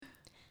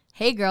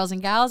Hey girls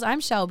and gals, I'm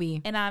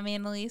Shelby. And I'm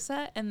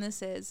Analisa, and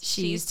this is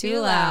She's Too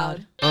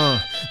Loud.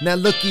 Now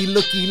looky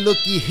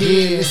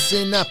here.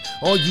 Listen up,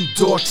 all you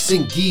dorks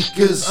and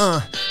geekers.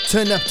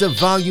 Turn up the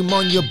volume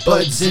on your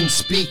buds and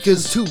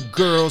speakers. Two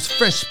girls,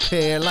 fresh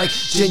pair, like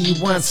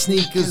genuine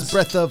sneakers.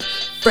 Breath of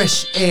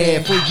fresh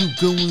air for you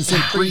goons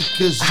and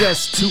freakers.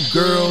 Just two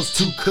girls,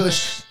 two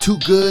kush, too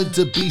good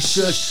to be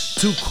shush.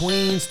 Two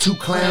queens, two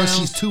clowns.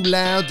 She's too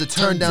loud to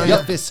turn down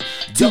your fist.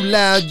 Too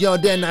loud, y'all,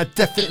 then I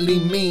definitely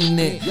mean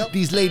it.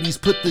 These ladies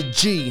put the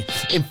G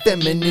in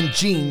feminine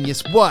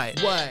genius.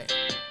 What?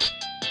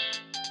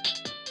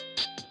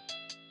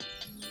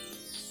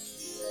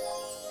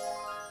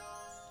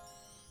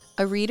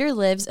 A reader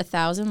lives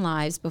 1,000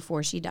 lives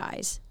before she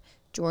dies.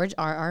 George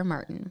R.R.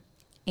 Martin.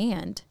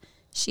 And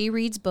she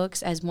reads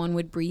books as one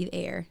would breathe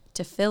air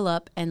to fill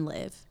up and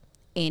live.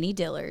 Annie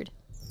Dillard.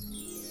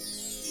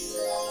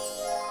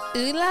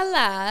 Ooh la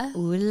la.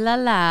 Ooh la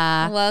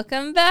la.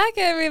 Welcome back,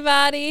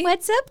 everybody.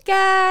 What's up,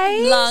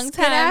 guys? Long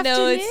time Good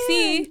no afternoon.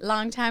 see.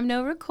 Long time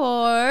no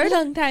record.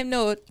 Long time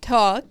no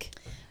talk.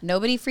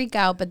 Nobody freak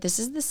out, but this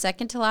is the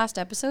second to last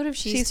episode of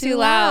She's Too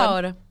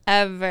Loud. Loud.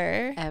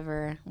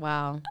 Ever.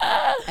 Wow.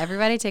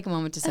 Everybody take a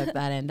moment to soak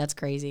that in. That's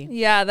crazy.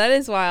 Yeah, that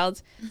is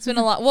wild. It's been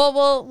a lot.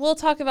 Well, we'll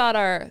talk about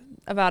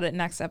it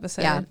next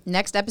episode. Yeah.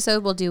 Next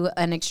episode, we'll do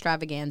an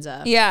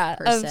extravaganza. Yeah,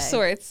 per of se.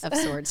 sorts. Of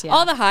sorts, yeah.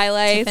 All the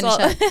highlights.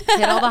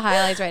 Hit all the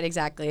highlights, right,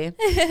 exactly.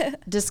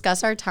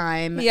 Discuss our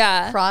time.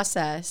 Yeah.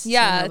 Process.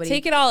 Yeah,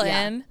 take it all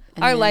in.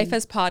 And our then life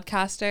as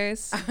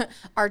podcasters.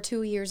 Our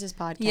 2 years as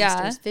podcasters.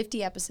 Yeah.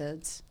 50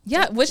 episodes.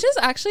 Yeah, which is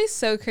actually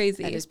so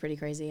crazy. That is pretty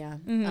crazy, yeah.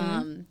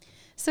 Mm-hmm.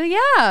 So,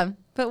 yeah.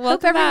 But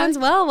Hope everyone's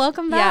well.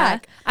 Welcome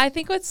back. Yeah. I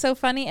think what's so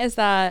funny is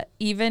that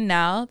even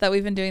now that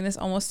we've been doing this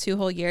almost 2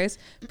 whole years,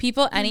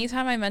 people,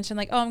 anytime I mention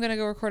like, oh, I'm going to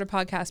go record a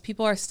podcast,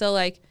 people are still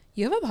like,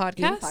 you have a podcast?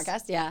 You have a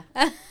podcast? Yeah.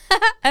 And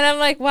I'm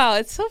like, wow,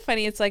 it's so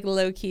funny. It's like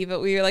low key, but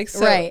we were like,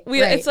 so, right.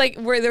 It's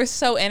like they're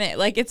so in it.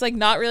 Like, it's like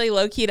not really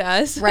low key to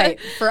us. Right.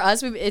 For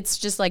us, it's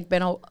just like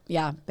been a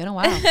while.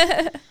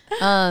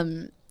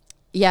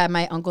 Yeah.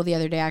 My uncle the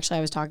other day, actually,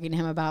 I was talking to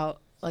him about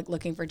like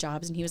looking for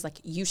jobs, and he was like,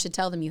 you should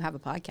tell them you have a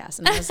podcast.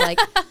 And I was like,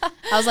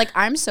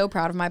 I'm so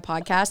proud of my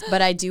podcast,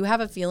 but I do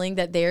have a feeling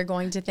that they're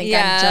going to think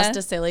I'm just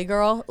a silly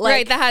girl. Like,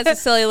 right. That has a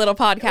silly little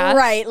podcast.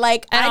 Right.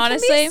 Like, and I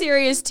honestly, can be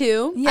serious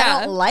too. Yeah.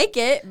 I don't like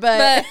it,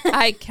 but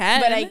I can.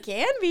 But I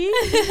can be.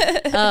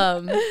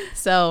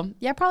 So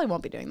yeah, probably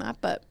won't be doing that,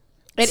 but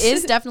it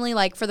is definitely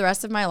like for the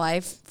rest of my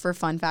life, for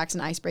fun facts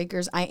and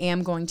icebreakers, I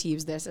am going to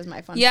use this as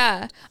my fun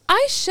fact.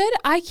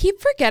 I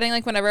keep forgetting,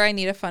 like, whenever I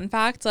need a fun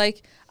fact,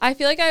 like, I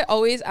feel like I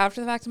always,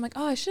 after the fact, I'm like,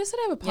 oh, I should have said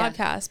I have a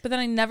podcast, but then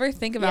I never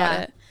think about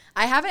it.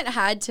 I haven't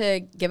had to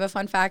give a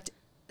fun fact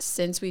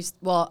since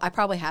I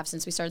probably have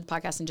since we started the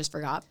podcast and just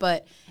forgot,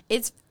 but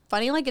it's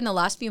funny, like in the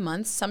last few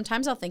months,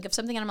 sometimes I'll think of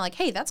something and I'm like,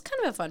 hey, that's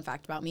kind of a fun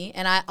fact about me.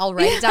 And I'll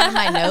write it down in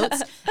my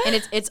notes,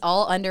 and it's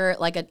all under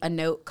like a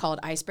note called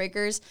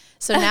icebreakers.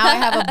 So now I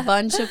have a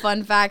bunch of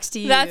fun facts to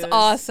use. That's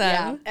awesome.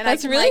 Yeah. And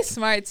that's really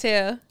smart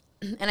too.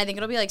 And I think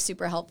it'll be like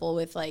super helpful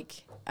with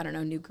like, I don't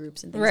know, new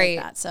groups and things right.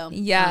 like that. So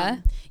yeah,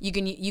 you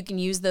can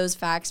use those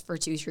facts for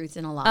 2 truths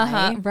and a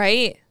lie.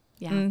 Right.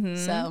 Yeah. Mm-hmm.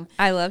 So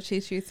I love 2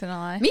 truths and a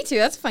lie. Me too.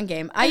 That's a fun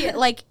game.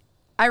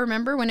 I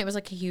remember when it was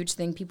like a huge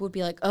thing, people would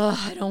be like, oh,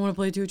 I don't want to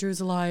play 2 truths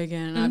a lie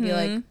again. And I'd be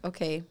like,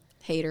 okay,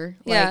 hater.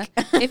 Yeah.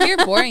 Like, if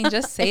you're boring,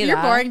 just say that. If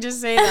you're boring,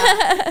 just say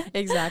that.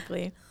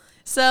 Exactly.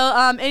 So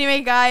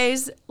anyway,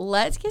 guys,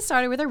 let's get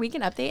started with our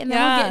weekend update, and then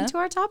we'll get into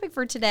our topic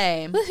for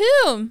today.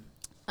 Woohoo!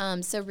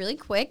 So really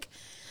quick,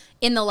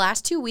 in the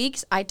last 2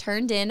 weeks, I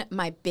turned in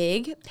my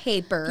big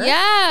paper.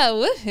 Yeah,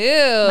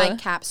 woohoo. My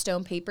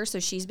capstone paper. So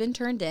she's been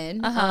turned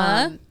in.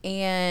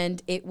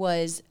 And it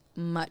was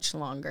much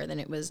longer than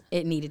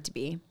it needed to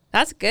be.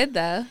 That's good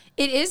though.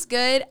 It is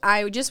good.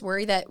 I would just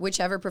worry that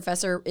whichever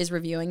professor is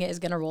reviewing it is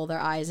going to roll their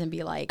eyes and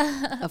be like,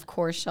 of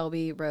course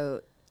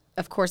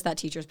that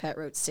teacher's pet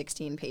wrote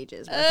 16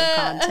 pages worth of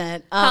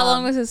content. How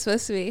long was it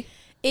supposed to be?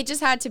 It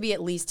just had to be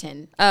at least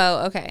 10.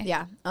 Oh, okay.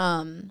 Yeah.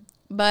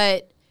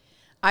 But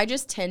I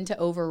just tend to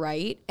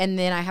overwrite, and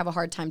then I have a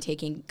hard time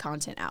taking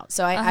content out.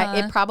 So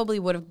it probably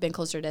would have been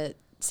closer to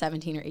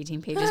 17 or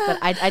 18 pages, but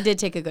I did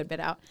take a good bit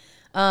out.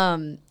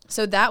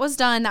 So that was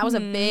done. That was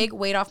a big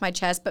weight off my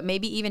chest, but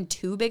maybe even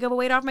too big of a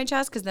weight off my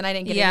chest because then I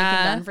didn't get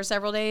anything done for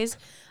several days.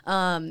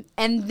 And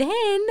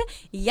then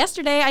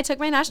yesterday I took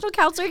my national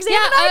counselor exam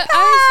and I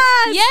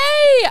passed.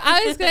 Yay!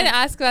 I was going to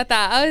ask about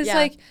that. I was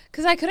like,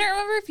 because I couldn't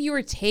remember if you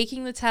were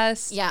taking the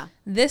test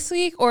this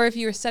week or if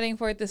you were studying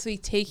for it this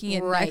week, taking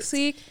it next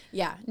week.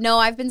 Yeah. No,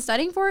 I've been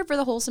studying for it for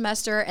the whole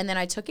semester, and then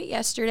I took it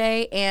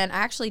yesterday, and I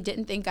actually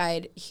didn't think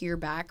I'd hear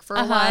back for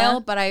a while,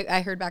 but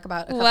I heard back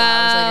about a couple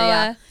hours later.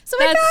 Yeah. So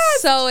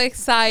that's so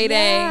exciting.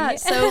 Yeah.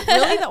 So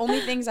really the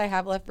only things I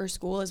have left for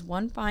school is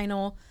 1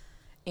 final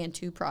and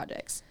 2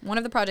 projects. One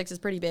of the projects is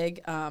pretty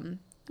big. I'm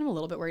a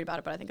little bit worried about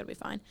it, but I think it'll be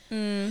fine.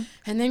 And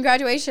then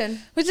graduation.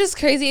 Which is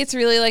crazy. It's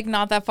really like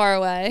not that far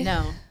away.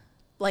 No.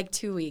 Like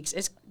 2 weeks.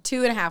 It's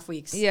 2.5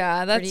 weeks.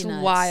 Yeah, that's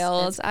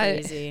wild. It's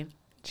crazy.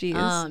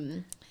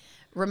 Jeez.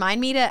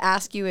 remind me to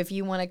ask you if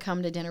you want to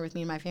come to dinner with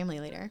me and my family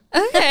later.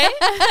 Okay.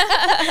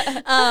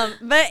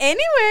 But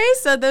anyway,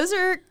 so those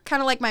are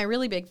kind of like my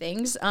really big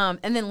things.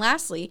 And then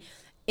lastly,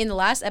 in the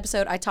last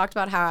episode, I talked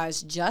about how I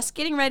was just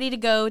getting ready to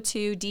go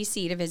to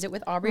DC to visit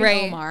with Aubrey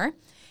and Omar.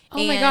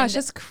 Oh my gosh,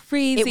 that's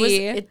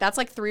crazy. That's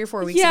like 3 or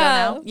 4 weeks ago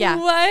now. Yeah.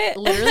 What?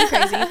 Literally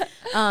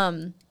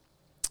crazy.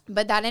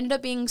 But that ended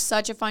up being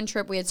such a fun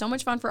trip. We had so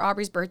much fun for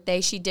Aubrey's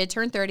birthday. She did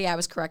turn 30. I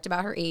was correct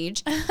about her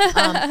age.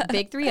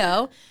 Big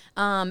 3-0.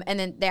 And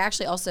then they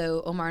actually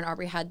also, Omar and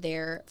Aubrey had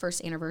their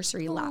first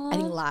anniversary, I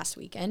think last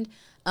weekend.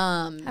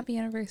 Happy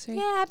anniversary.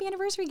 Yeah, happy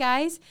anniversary,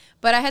 guys.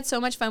 But I had so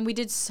much fun. We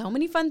did so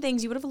many fun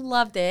things. You would have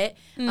loved it.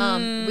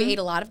 We ate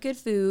a lot of good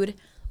food.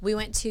 We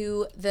went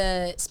to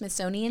the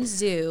Smithsonian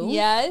Zoo.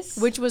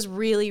 Yes. Which was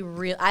really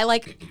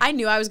I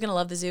knew I was going to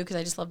love the zoo because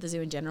I just love the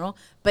zoo in general.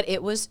 But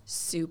it was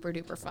super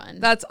duper fun.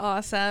 That's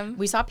awesome.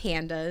 We saw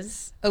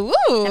pandas.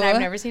 Ooh. And I've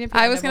never seen a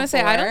panda I was going to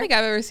say, I don't think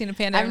I've ever seen a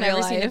panda I've in real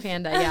never life. seen a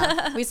panda,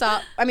 yeah. We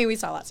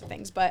saw lots of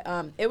things. But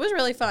it was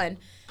really fun.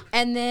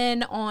 And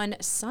then on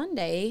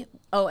Sunday,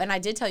 and I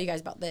did tell you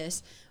guys about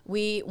this.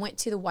 We went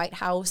to the White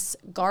House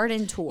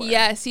garden tour.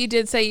 Yes, you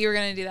did say you were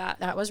going to do that.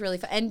 That was really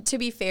fun. And to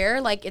be fair,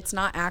 like it's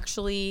not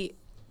actually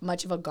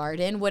much of a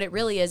garden. What it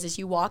really is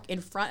you walk in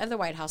front of the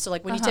White House. So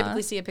like when you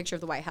typically see a picture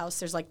of the White House,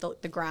 there's like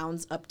the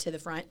grounds up to the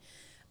front.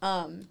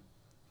 And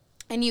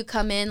you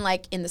come in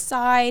like in the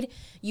side,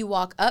 you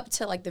walk up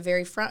to like the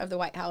very front of the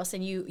White House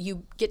and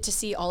you get to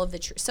see all of the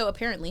trees. So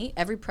apparently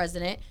every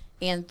president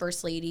and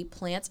first lady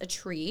plants a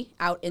tree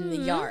out in the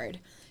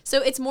yard. So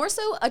it's more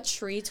so a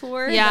tree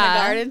tour than a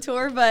garden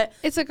tour, but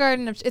it's a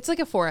garden. It's like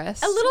a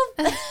forest.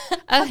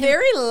 A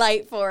very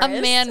light forest.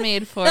 A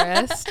man-made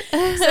forest.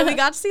 So we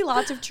got to see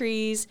lots of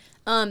trees.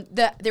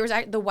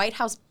 The White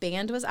House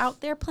band was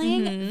out there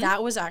playing.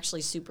 That was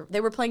actually super.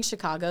 They were playing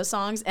Chicago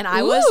songs, and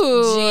I was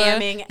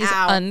jamming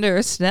out.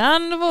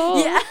 Understandable.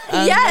 Yeah.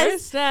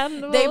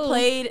 Understandable. Yes. They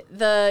played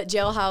the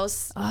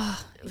Jailhouse.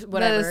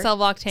 Whatever. The Cell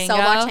Block Tango.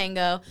 Cell Block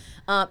Tango.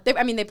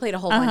 They played a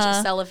whole bunch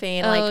of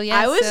cellophane. Like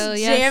yes, I was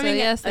jamming.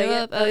 Yes, they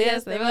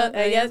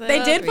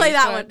did play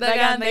that one.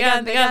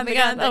 The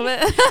gun.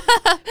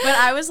 But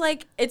I was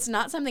like, it's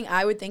not something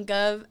I would think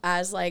of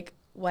as like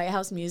White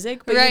House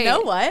music. But you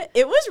know what?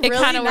 It was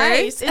really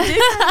nice. It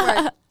did kind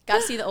of work. Got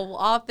to see the Oval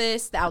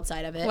Office, the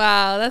outside of it.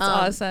 Wow, that's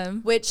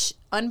awesome. Which,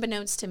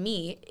 unbeknownst to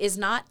me, is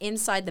not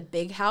inside the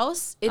big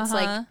house. It's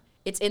like.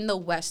 It's in the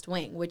West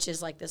Wing, which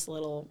is like this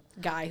little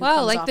guy who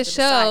comes like off the to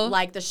show. the side,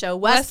 like the show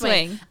West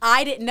Wing.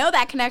 I didn't know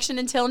that connection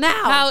until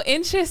now. How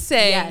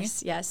interesting.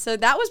 Yes. So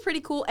that was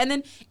pretty cool. And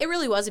then it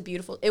really was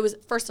it was,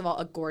 first of all,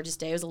 a gorgeous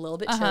day. It was a little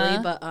bit chilly,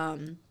 but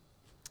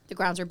the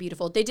grounds were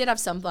beautiful. They did have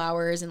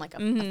sunflowers and like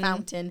a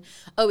fountain.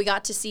 Oh, we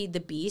got to see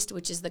the Beast,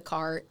 which is the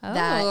car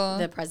that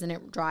the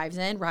president rides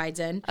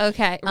in.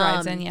 Okay,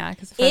 rides in, yeah,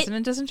 because the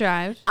president doesn't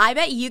drive. I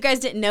bet you guys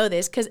didn't know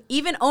this because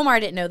even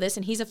Omar didn't know this,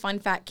 and he's a fun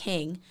fact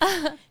king.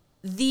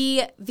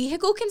 The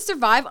vehicle can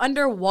survive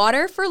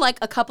underwater for like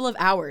a couple of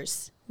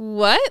hours.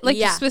 What? Like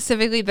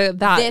specifically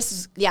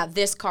this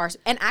car.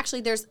 And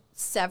actually there's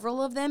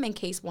several of them in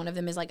case one of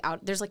them is like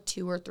out. There's like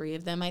 2 or 3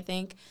 of them, I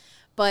think.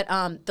 But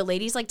the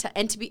ladies like to,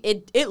 and to be,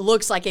 it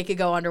looks like it could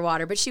go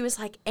underwater, but she was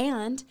like,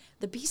 and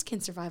the Beast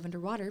can survive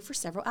underwater for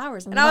several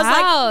hours. And I was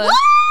like,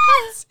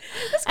 what?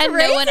 That's and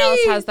crazy. No one else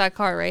has that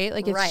car, right?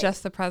 Like it's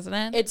just the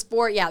president? It's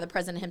for, the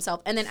president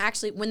himself. And then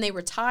actually when they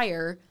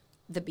retire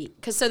the Beast,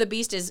 because so the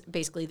Beast is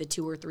basically the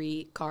 2 or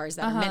 3 cars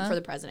that are meant for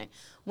the president.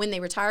 When they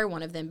retire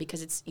one of them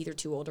because it's either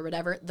too old or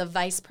whatever, the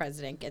vice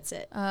president gets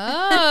it.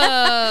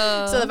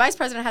 Oh. So the vice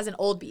president has an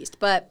old Beast,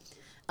 but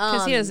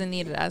because he doesn't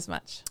need it as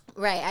much.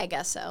 Right, I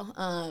guess so.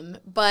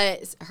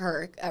 But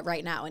her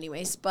right now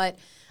anyways. But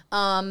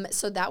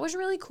so that was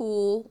really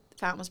cool. The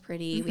fountain was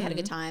pretty. We had a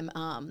good time.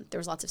 There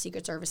was lots of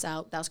Secret Service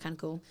out. That was kind of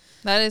cool.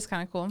 That is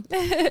kind of cool.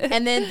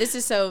 And then this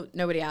is so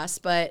nobody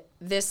asked, but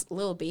this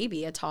little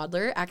baby, a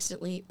toddler,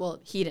 accidentally,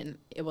 he didn't,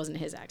 it wasn't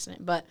his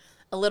accident, but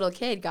a little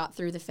kid got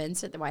through the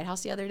fence at the White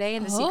House the other day,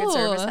 and the Secret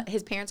Service,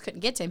 his parents couldn't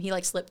get to him. He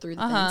like slipped through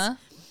the fence.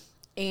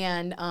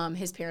 And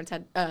his parents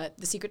had,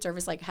 the Secret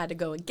Service like had to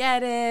go and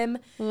get him.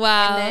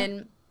 Wow. And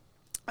then,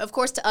 of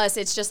course, to us,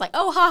 it's just like,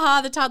 oh, haha,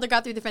 the toddler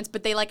got through the fence.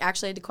 But they like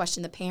actually had to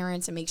question the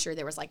parents and make sure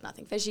there was like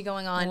nothing fishy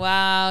going on.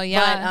 Wow,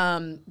 yeah.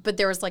 But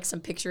there was like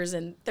some pictures,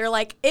 and they're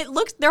like, it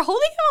looks like they're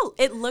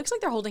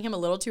holding him a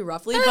little too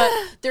roughly. But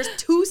there's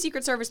 2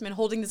 Secret Servicemen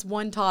holding this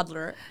one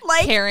toddler,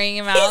 like carrying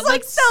him out. He's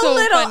like so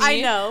little. Funny.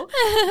 I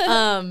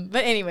know.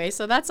 But anyway,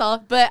 so that's all.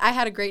 But I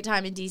had a great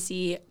time in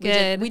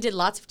DC. We did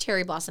lots of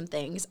cherry blossom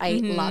things. I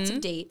ate lots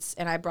of dates,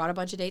 and I brought a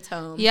bunch of dates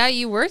home. Yeah,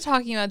 you were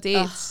talking about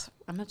dates.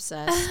 I'm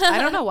obsessed. I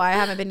don't know why I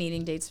haven't been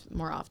eating dates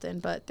more often,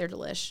 but they're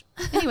delish.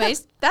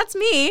 Anyways, that's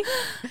me.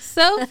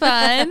 So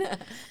fun.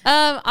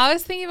 I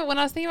was thinking about when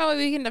I was thinking about my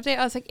weekend update,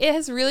 I was like, it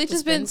has really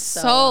just been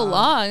so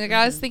long. Like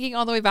I was thinking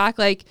all the way back,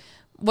 like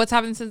what's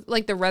happened since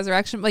like the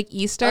resurrection, like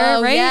Easter,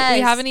 right? Yes.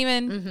 We haven't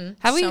even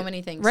have we so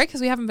many things, right?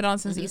 Because we haven't been on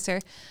since Easter.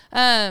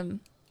 The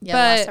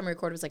last time we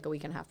recorded was like a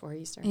week and a half before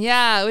Easter.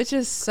 Yeah, which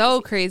is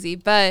so crazy.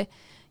 But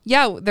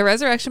yeah, the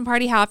resurrection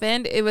party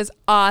happened. It was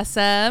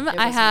awesome.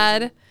 I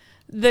had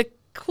the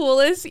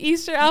coolest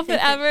Easter outfit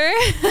ever.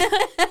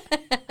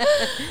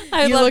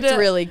 You looked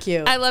really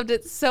cute. I loved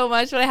it so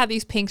much, but I had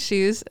these pink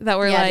shoes that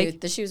were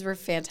dude, the shoes were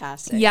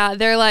fantastic. Yeah,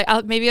 they're like,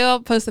 maybe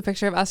I'll post a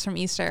picture of us from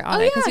Easter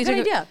on it. Good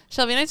idea.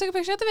 Shelby and I took a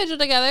picture at the vigil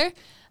together.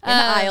 In the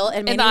aisle,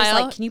 and Manny was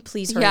like, can you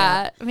please hurry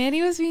up? Yeah,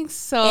 Manny was being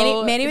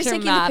so Manny was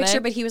dramatic. taking the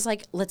picture, but he was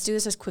like, let's do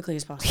this as quickly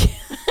as possible.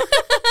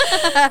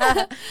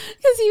 Because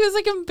he was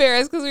like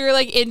embarrassed because we were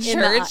like in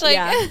church.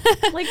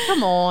 Like,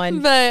 come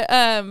on.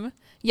 But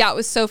yeah, it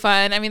was so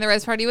fun. I mean, the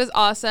res party was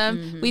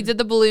awesome. We did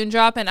the balloon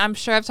drop, and I'm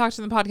sure I've talked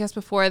in the podcast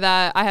before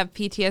that I have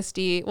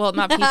PTSD. Well,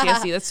 not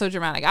PTSD. That's so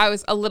dramatic. I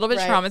was a little bit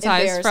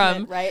traumatized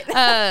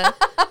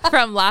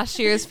from last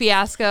year's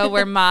fiasco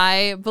where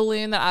my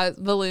balloon that I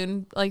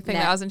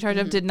was in charge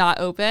of did not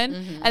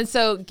open. And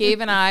so Gabe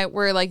and I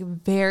were like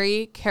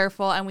very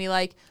careful, and we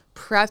like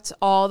prepped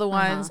all the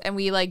ones and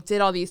we like did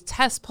all these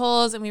test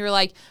pulls, and we were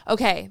like,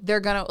 okay, they're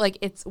gonna like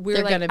I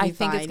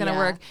think it's gonna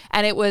work,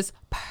 and it was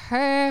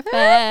perfect.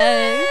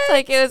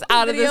 Like it was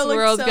out of this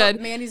world good.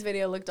 Mandy's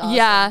video looked awesome.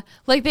 Yeah,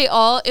 like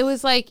it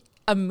was like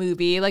a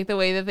movie, like the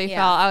way that they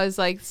felt. I was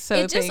like so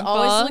thankful. It just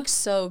always looks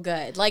so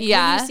good. Like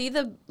when you see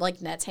the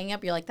like nets hang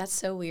up, you're like, that's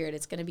so weird.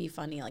 It's gonna be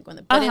funny like but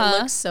it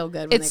looks so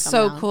good when it's they come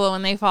so down. Cool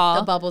when they fall.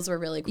 The bubbles were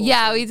really cool.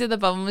 Yeah, we did the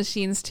bubble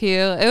machines too.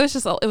 It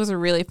was a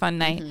really fun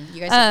night.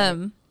 You guys did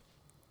great.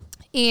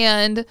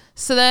 And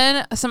so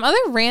then some other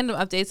random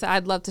updates that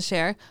I'd love to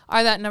share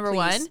are that number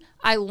one,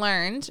 I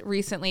learned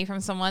recently from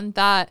someone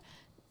that,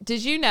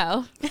 did you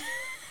know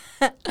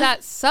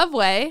that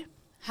Subway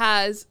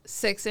has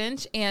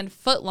 6-inch and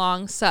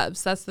foot-long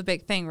subs? That's the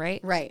big thing, right?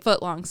 Right.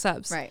 Foot-long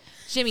subs. Right.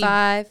 Jimmy.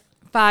 $5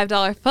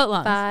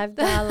 foot-longs.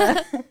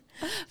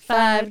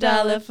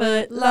 $5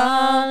 foot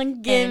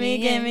long.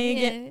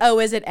 Gimme. Oh,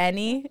 is it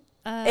any?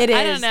 It is.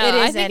 I don't know. It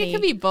is I think it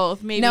could be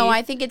both. Maybe. No,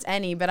 I think it's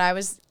any, but I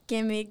was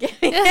gimme.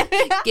 gimme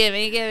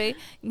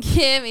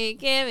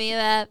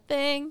that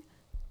thing.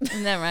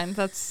 Never mind.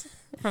 That's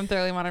from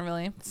Thoroughly Modern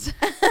Millie.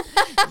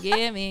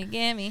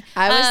 gimme.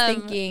 I was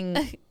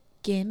thinking,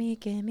 gimme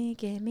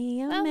a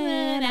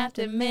man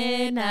after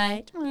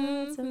midnight.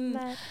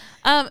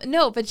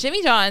 No, but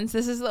Jimmy John's,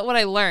 this is what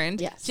I learned.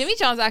 Yes. Jimmy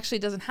John's actually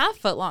doesn't have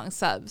foot-long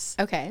subs.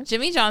 Okay.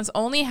 Jimmy John's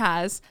only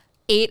has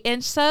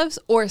 8-inch subs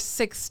or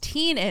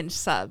 16-inch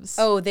subs.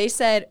 Oh, they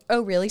said,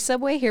 oh, really,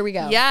 Subway? Here we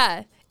go.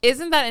 Yeah.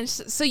 Isn't that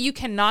so you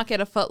cannot get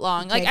a foot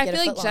long. Like I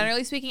feel like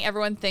generally speaking,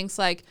 everyone thinks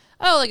like,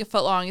 oh, like a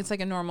foot long, it's like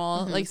a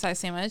normal like size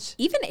sandwich.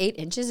 Even 8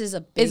 inches is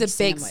a big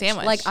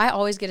sandwich. Like I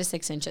always get a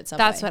 6-inch at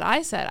Subway. That's what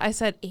I said. I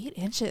said 8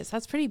 inches.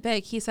 That's pretty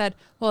big. He said,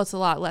 well, it's a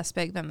lot less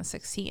big than the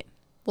 16.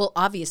 Well,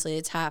 obviously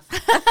it's half.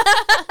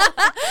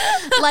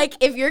 Like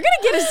if you're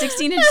gonna get a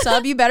 16-inch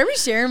sub, you better be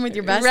sharing with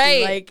your bestie.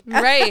 Right. Like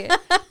right.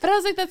 But I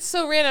was like, that's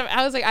so random.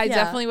 I was like, I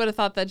definitely would have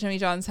thought that Jimmy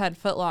John's had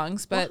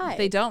footlongs, but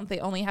they don't. They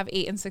only have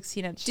 8 and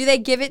 16-inch. Do they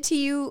give it to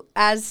you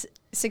as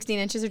 16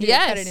 inches or do they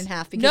cut it in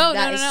half? Because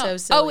that is so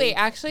silly. Oh wait,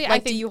 actually, like, I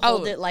think do you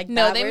hold it like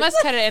no, that? No, they must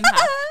cut it in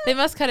half. They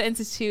must cut it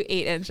into 2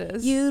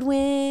 8-inches. You'd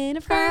win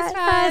a first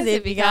prize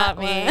if you got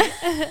me.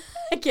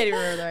 I can't even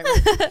remember the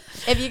right word.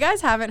 If you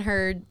guys haven't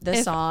heard the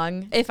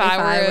song If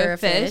I Were a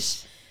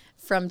Fish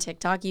from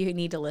TikTok, you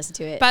need to listen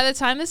to it. By the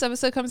time this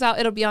episode comes out,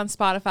 it'll be on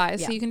Spotify,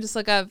 so you can just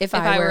look up If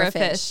I Were a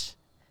Fish.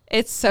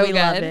 It's so good.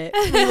 Love it.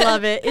 We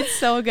love it. It's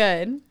so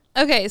good.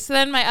 Okay, so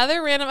then my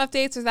other random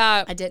updates are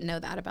that I didn't know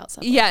that about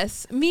Subway.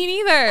 Yes, me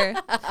neither.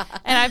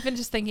 And I've been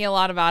just thinking a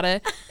lot about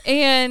it.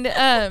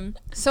 And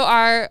so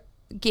our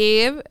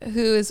Gabe,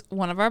 who is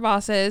one of our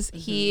bosses,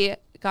 he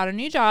got a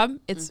new job.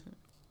 It's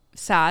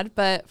sad,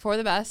 but for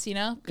the best, you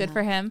know, good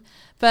for him.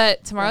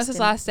 But tomorrow's his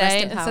last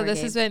day. And so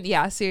this has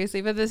been,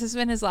 seriously, but this has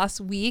been his last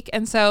week.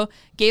 And so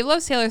Gabe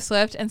loves Taylor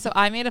Swift. And so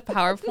I made a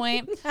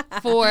PowerPoint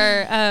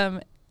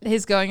for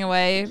his going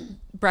away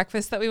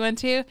breakfast that we went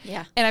to.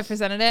 Yeah. And I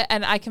presented it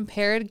and I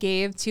compared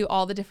Gabe to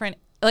all the different,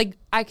 like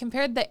I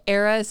compared the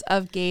eras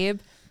of Gabe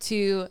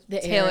to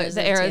the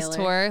Eras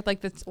tour,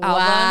 like the album.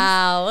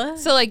 Wow.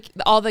 So like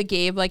all the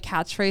Gabe like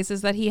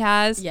catchphrases that he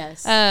has.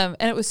 Yes. And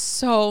it was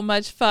so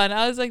much fun.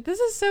 I was like, this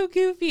is so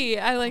goofy.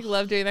 I like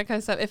love doing that kind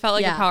of stuff. It felt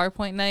like a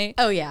PowerPoint night.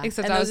 Oh yeah.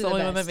 Except I was the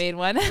only one that made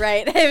one.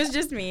 Right. It was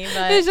just me.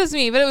 But it was just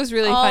me, but it was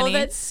really funny. Oh,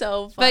 that's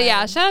so fun. But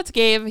yeah, shout out to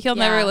Gabe. He'll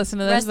never listen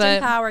to this. Rest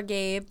in power,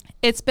 Gabe.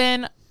 It's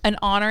been an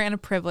honor and a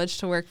privilege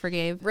to work for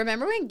Gabe.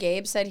 Remember when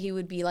Gabe said he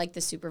would be like the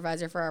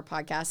supervisor for our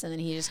podcast and then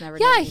he just never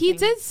did anything? He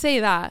did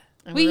say that.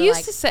 And we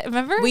used to say,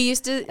 remember? We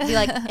used to be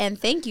like, and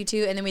thank you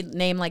to, and then we'd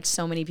name like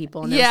so many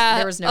people. And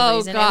there was no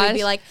reason. Gosh. And we'd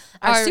be like,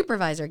 our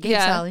supervisor, Gabe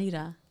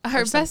Salida.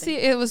 Her bestie,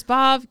 it was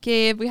Bob,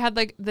 Gabe. We had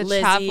like the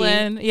Lizzie.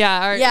 Chaplain.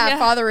 Yeah.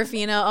 Father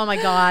Rufino. Oh my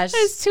gosh.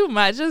 It's too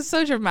much. It was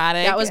so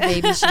dramatic. That was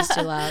Baby She's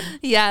Too Loud.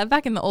 Yeah,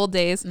 back in the old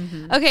days.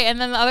 Mm-hmm. Okay,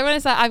 and then the other one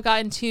is that I've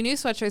gotten 2 new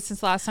sweatshirts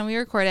since the last time we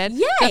recorded.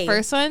 Yay! The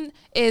first one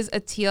is a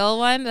teal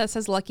one that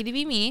says Lucky to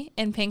Be Me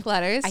in pink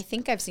letters. I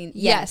think I've seen.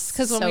 Yes,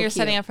 because when we were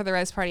setting up for the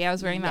res party, I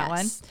was wearing that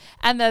one.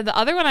 And then the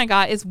other one I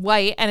got is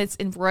white, and it's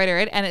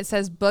embroidered, and it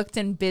says Booked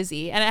and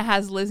Busy, and it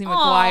has Lizzie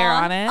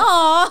McGuire on it.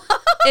 Aww.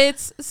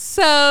 It's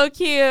so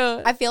cute.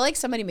 I feel like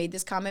somebody made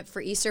this comment for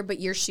Easter,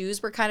 but your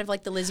shoes were kind of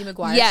like the Lizzie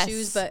McGuire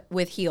shoes, but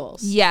with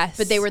heels. Yes.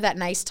 But they were that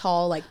nice,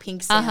 tall, like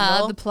pink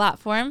sandal. The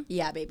platform.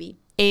 Yeah, baby.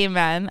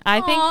 Amen.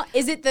 I think.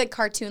 Is it the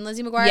cartoon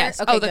Lizzie McGuire?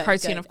 Yes. Okay, the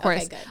cartoon, of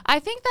course. Okay, I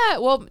think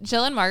that,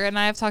 Jill and Margaret and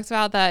I have talked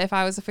about that if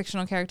I was a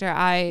fictional character,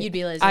 You'd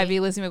be Lizzie. I'd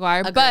be Lizzie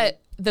McGuire. Agreed.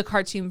 But the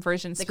cartoon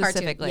version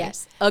specifically.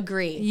 Yes.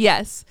 Agree.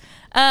 Yes.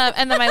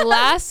 And then my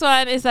last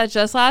one is that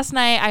just last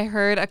night I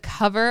heard a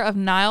cover of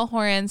Niall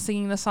Horan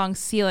singing the song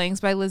Ceilings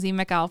by Lizzie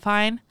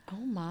McAlpine. Oh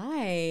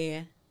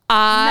my.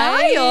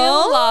 I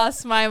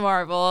lost my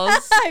marbles.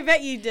 I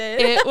bet you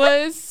did. It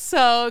was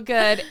so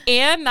good.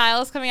 And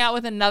Niall's coming out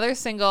with another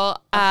single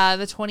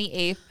the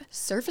 28th.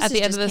 Surfaces at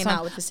the end of the song.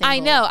 Out with the single. I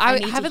know.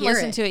 I haven't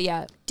listened to it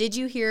yet. Did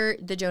you hear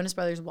the Jonas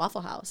Brothers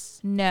Waffle House?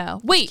 No.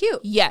 Wait.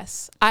 Cute.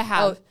 Yes, I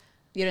have. Oh,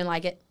 you didn't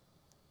like it?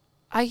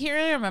 I can't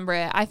really remember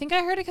it. I think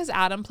I heard it because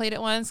Adam played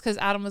it once because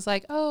Adam was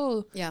like,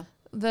 oh. Yeah.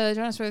 The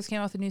Jonas Brothers came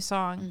out with a new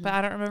song, but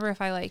I don't remember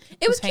if I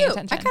it was cute.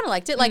 Attention. I kind of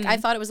liked it. Like I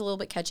thought it was a little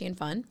bit catchy and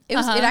fun. It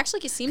was. It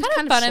actually seemed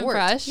kind of fun short.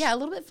 And fresh. Yeah, a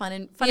little bit fun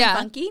and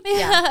funky.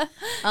 Yeah.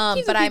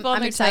 But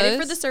I'm excited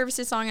for the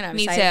Services song and I'm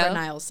excited for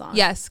Niall's song.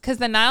 Yes, because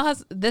then Niall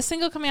has this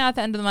single coming out at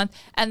the end of the month,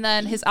 and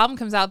then his album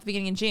comes out at the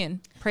beginning of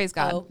June. Praise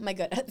God. Oh my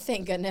God!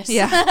 Thank goodness.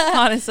 Yeah,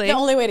 honestly, the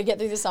only way to get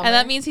through the summer. And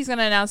that means he's going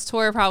to announce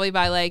tour probably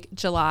by like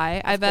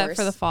July. I bet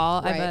for the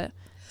fall. Right. I bet.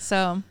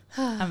 So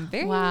I'm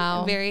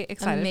very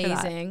excited for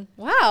that.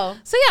 Wow.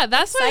 So yeah,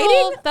 that's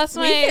that's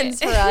my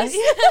weekends for us.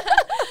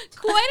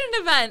 Quite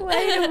an event.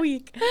 Quite a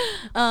week.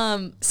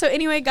 So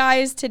anyway,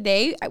 guys,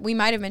 today we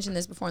might have mentioned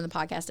this before in the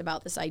podcast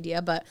about this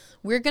idea, but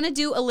we're gonna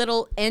do a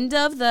little end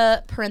of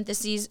the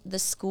parentheses the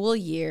school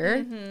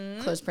year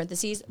close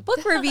parentheses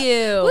book review.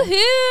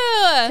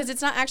 Woohoo! Because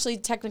it's not actually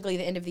technically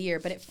the end of the year,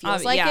 but it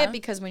feels like it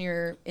because when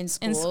you're in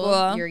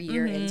school. Your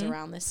year ends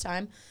around this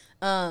time.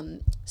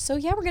 So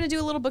yeah, we're going to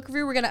do a little book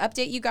review. We're going to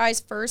update you guys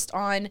first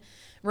on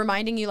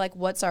reminding you like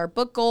what's our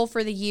book goal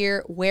for the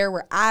year, where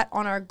we're at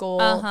on our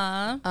goal,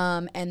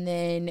 and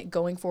then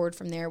going forward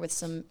from there with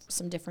some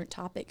different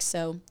topics.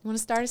 So you want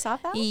to start us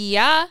off, Al?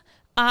 Yeah.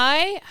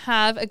 I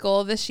have a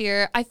goal this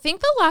year. I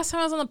think the last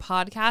time I was on the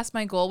podcast,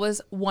 my goal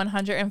was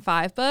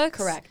 105 books.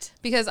 Correct.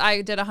 Because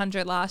I did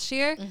 100 last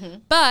year.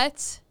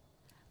 But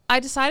I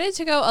decided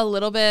to go a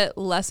little bit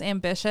less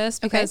ambitious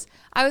because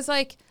I was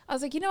like,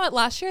 you know what?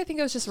 Last year, I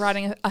think I was just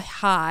riding a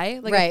high,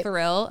 like a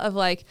thrill of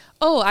like,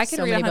 oh, I could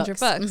read 100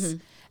 books.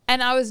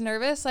 And I was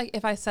nervous, like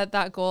if I set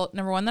that goal,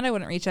 number one, that I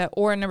wouldn't reach it,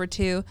 or number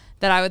two,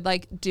 that I would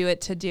like do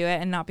it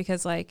and not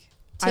because like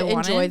I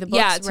wanted. Enjoy the books.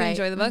 Yeah, to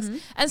enjoy the books.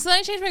 And so then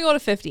I changed my goal to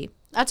 50.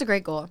 That's a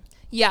great goal.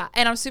 Yeah,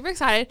 and I'm super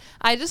excited.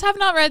 I just have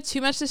not read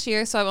too much this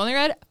year, so I've only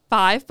read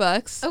 5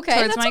 books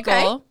towards my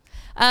goal.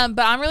 But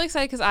I'm really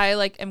excited because I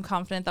am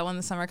confident that when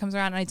the summer comes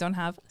around and I don't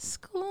have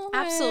school,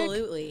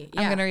 absolutely,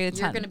 I'm gonna read a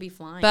ton. You're gonna be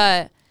flying.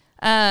 But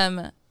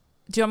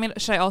do you want me to?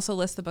 Should I also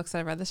list the books that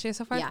I've read this year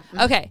so far? Yeah.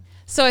 Okay.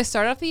 So I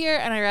started off the year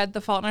and I read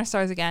The Fault in Our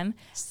Stars again.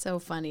 So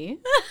funny.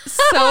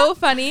 So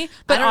funny.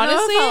 But I don't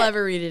honestly, know if I'll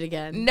ever read it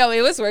again. No,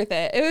 it was worth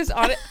it. It was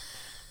on it.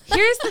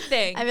 Here's the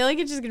thing. I feel like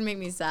it's just gonna make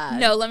me sad.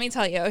 No, let me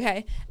tell you.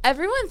 Okay.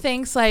 Everyone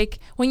thinks like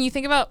when you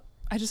think about.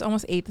 I just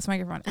almost ate this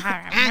microphone.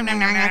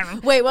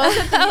 Wait, what was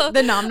it?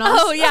 The nom noms?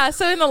 Oh, yeah.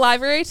 So in the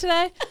library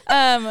today,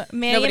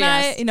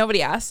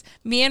 nobody asked.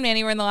 Me and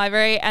Manny were in the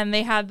library, and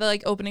they had the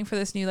like opening for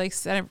this new like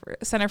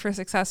Center for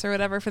Success or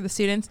whatever for the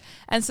students.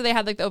 And so they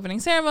had like the opening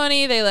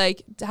ceremony. They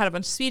like had a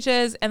bunch of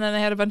speeches, and then they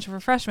had a bunch of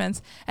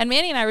refreshments. And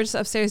Manny and I were just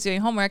upstairs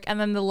doing homework, and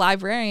then the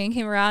librarian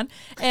came around,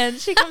 and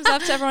she comes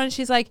up to everyone, and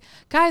she's like,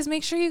 "Guys,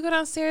 make sure you go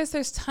downstairs.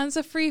 There's tons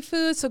of free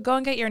food, so go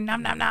and get your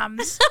nom nom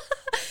noms."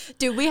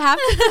 Dude, we have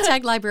to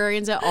protect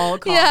librarians at all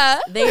costs. Yeah.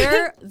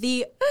 They're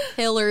the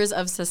pillars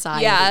of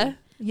society. Yeah.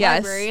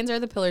 Yes. Librarians are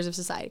the pillars of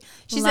society.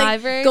 She's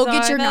like, go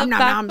get your nom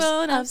nom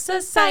noms of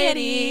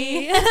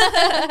society.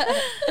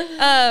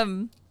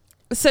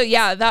 So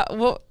yeah, that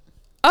well.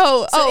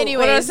 So anyways.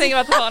 What I was saying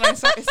about The Fault in Our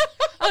Stars.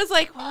 I was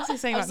like, what was I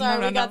saying about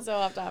sorry, we got so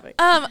off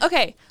topic.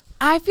 Okay.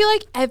 I feel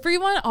like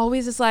everyone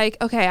always is like,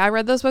 okay, I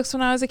read those books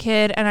when I was a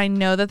kid, and I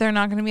know that they're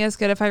not going to be as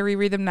good if I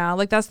reread them now.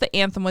 Like, that's the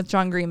anthem with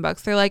John Green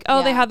books. They're like,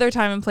 they had their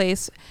time and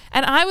place.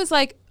 And I was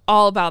like,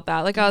 all about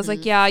that. Like, I was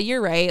like, yeah,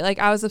 you're right. Like,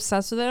 I was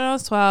obsessed with it when I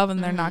was 12,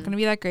 and they're not going to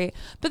be that great.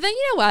 But then,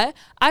 you know what?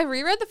 I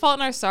reread The Fault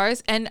in Our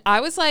Stars, and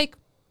I was like,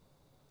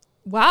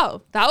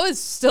 wow, that was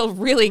still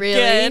really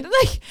good.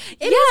 Like,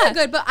 it is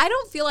good, but I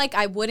don't feel like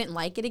I wouldn't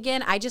like it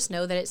again. I just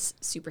know that it's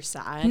super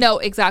sad. No,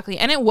 exactly.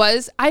 And it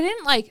was, I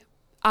didn't like,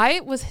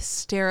 I was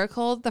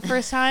hysterical the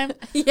first time.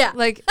 Yeah.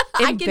 Like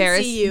I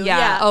embarrassed. can see you.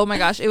 Yeah. Oh my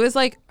gosh. It was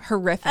like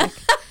horrific.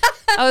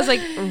 I was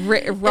like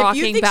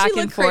rocking back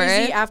and forth.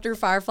 Crazy after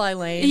Firefly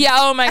Lane. Yeah.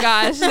 Oh my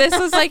gosh. This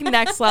was like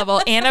next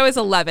level. And I was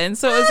 11.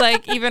 So it was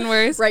like even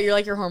worse. Right. You're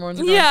like your hormones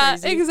are going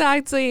crazy.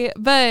 Exactly.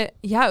 But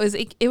yeah,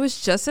 it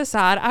was just as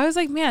sad. I was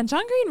like, man,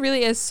 John Green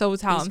really is so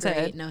talented.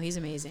 He's great. No, he's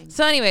amazing.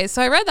 So anyway,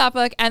 so I read that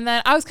book and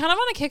then I was kind of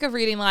on a kick of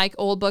reading like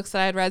old books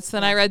that I had read. So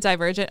then I read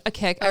Divergent, a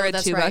kick. I read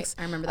 2 books.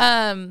 I remember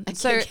that.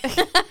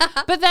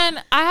 But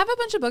then I have a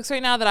bunch of books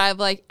right now that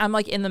I'm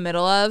like in the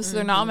middle of. So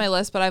they're not on my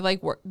list, but I've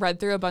like read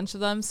through a bunch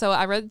of them.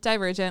 So I read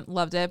Divergent.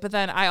 Loved it, but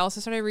then I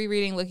also started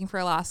rereading Looking for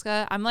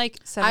Alaska. I'm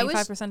like 75% done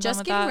with that.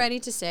 Just getting ready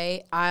to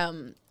say,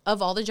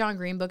 of all the John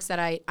Green books that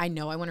I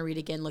know I want to read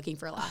again, Looking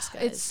for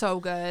Alaska. It's so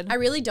good. I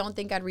really don't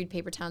think I'd read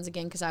Paper Towns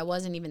again because I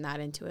wasn't even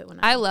that into it when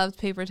I loved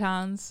Paper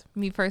Towns.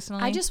 Me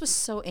personally, I just was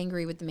so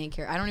angry with the main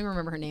character. I don't even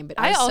remember her name, but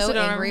I was also so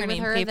don't angry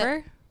remember her with name. her.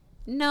 Paper.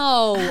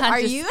 No, I'm are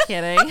just you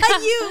kidding? Are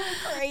you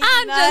crazy?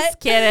 I'm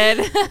just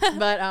kidding.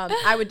 But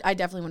I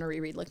definitely want to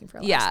reread Looking for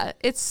Alaska. Yeah,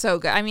 it's so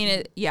good. I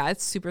mean,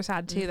 it's super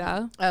sad too,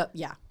 though.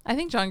 Yeah. I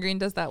think John Green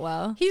does that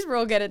well. He's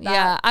real good at that.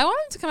 Yeah, I want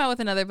him to come out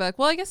with another book.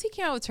 Well, I guess he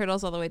came out with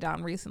Turtles All the Way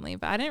Down recently,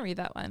 but I didn't read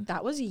that one.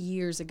 That was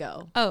years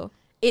ago. Oh.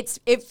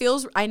 It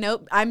feels, I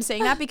know, I'm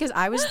saying that because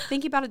I was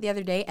thinking about it the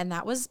other day, and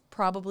that was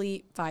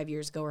probably 5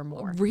 years ago or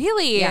more.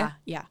 Really?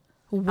 Yeah.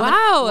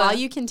 Wow. While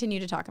you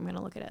continue to talk, I'm going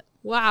to look at it.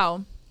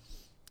 Wow.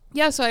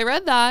 Yeah, so I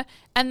read that,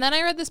 and then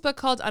I read this book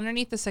called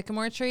Underneath the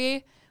Sycamore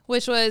Tree,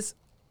 which was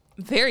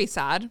very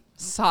sad.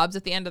 Sobs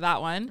at the end of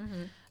that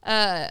one.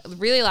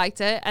 Really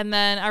liked it. And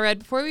then I read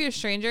Before We Were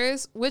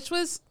Strangers, which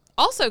was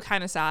also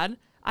kind of sad.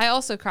 I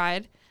also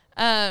cried.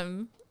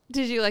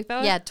 Did you like that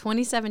one? Yeah,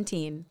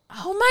 2017.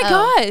 Oh my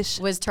gosh.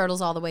 Was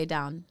Turtles All the Way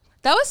Down.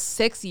 That was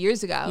 6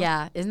 years ago.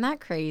 Yeah, isn't that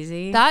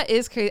crazy? That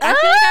is crazy. I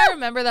feel like I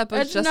remember that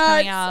book just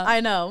coming out. I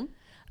know.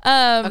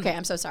 Okay,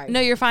 I'm so sorry. No,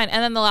 you're fine.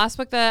 And then the last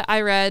book that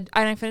I read,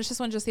 and I finished this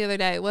one just the other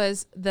day,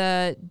 was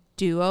The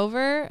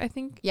Do-Over, I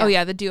think. Yeah. Oh,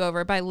 yeah, The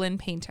Do-Over by Lynn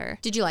Painter.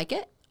 Did you like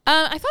it?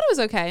 I thought it was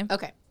okay.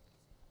 Okay.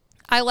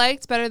 I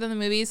liked Better Than the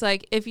Movies.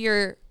 Like, if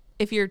you're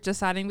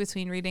deciding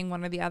between reading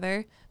one or the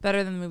other,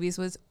 Better Than the Movies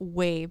was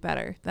way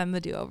better than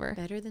The Do-Over.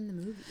 Better Than the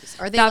Movies.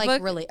 Are they that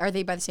book, really? Are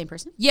they by the same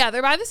person? Yeah,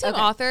 they're by the same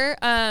author.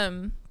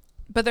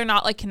 But they're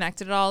not like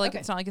connected at all. Like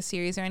it's not like a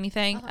series or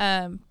anything.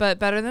 But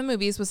Better Than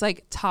Movies was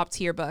like top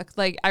tier book.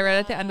 Like I read it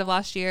at the end of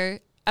last year.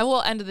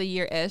 End of the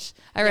year ish.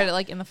 I read it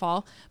like in the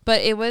fall,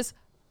 but it was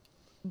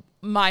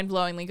mind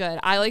blowingly good.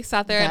 I like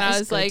sat there and I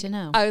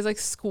was like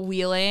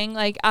squealing.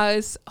 Like I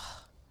was.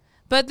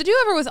 But The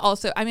Do-Over was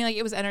also, I mean, like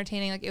it was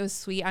entertaining. Like it was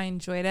sweet. I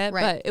enjoyed it,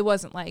 but it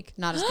wasn't like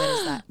not as good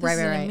as that. This is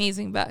an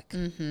amazing book.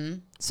 Mm-hmm.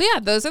 So yeah,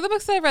 those are the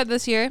books that I've read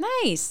this year.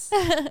 Nice.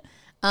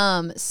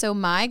 So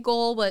my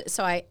goal was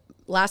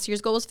last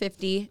year's goal was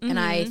 50, and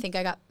I think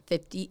I got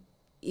 50,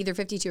 either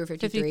 52 or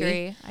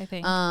 53. I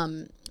think.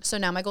 So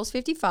now my goal is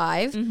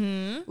 55,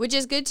 which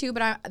is good too.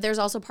 But there's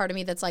also part of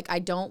me that's like, I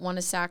don't want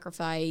to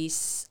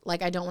sacrifice.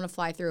 Like, I don't want to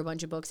fly through a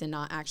bunch of books and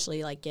not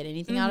actually like get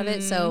anything out of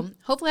it. So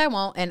hopefully I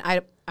won't. And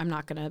I'm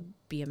not gonna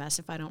be a mess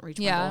if I don't reach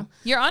my goal.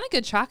 You're on a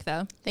good track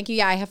though. Thank you.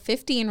 Yeah, I have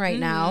 15 right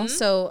now.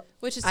 So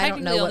which is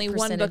technically only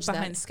one book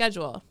behind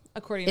schedule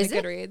according to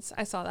Goodreads.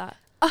 I saw that.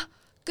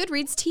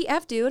 Goodreads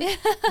TF, dude.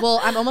 Well,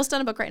 I'm almost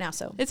done a book right now,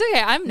 so it's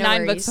okay. I'm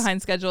 9 books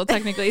behind schedule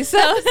technically. So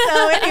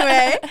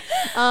anyway,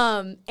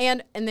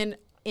 and then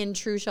in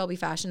true Shelby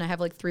fashion, I have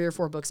like 3 or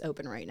 4 books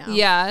open right now.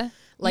 Yeah,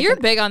 like you're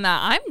big on that.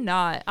 I'm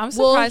not. I'm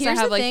surprised I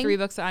have like 3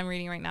 books that I'm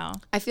reading right now.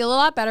 I feel a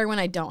lot better when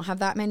I don't have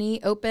that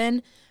many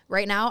open.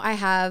 Right now, I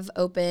have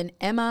open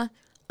Emma,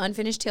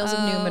 Unfinished Tales of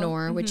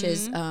Numenor, which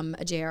is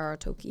a J.R.R.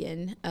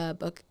 Tolkien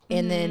book,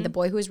 and then The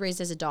Boy Who Was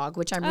Raised as a Dog,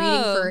 which I'm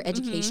reading for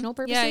educational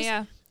purposes.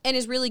 Yeah. And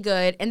is really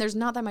good, and there's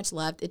not that much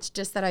left. It's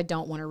just that I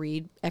don't want to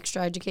read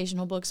extra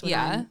educational books when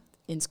I'm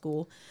in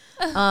school.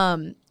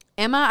 Emma,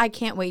 I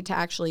can't wait to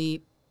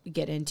actually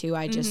get into.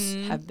 I just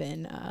have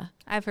been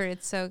I've heard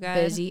it's so good.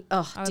 Busy.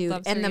 Oh,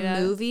 dude. And the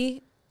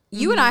movie,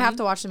 you and I have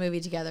to watch the movie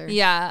together.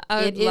 Yeah,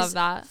 I would love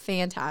that.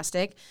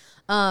 Fantastic.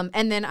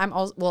 And then I'm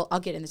also, well, I'll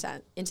get into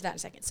that in a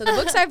second. So the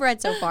books I've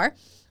read so far,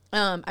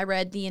 I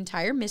read the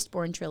entire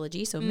Mistborn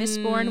trilogy. So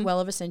Mistborn, Well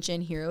of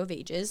Ascension, Hero of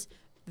Ages.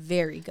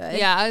 Very good.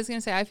 Yeah, I was going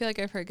to say, I feel like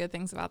I've heard good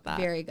things about that.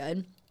 Very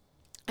good.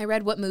 I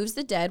read What Moves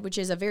the Dead, which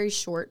is a very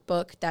short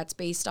book that's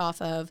based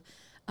off of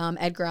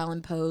Edgar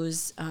Allan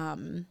Poe's,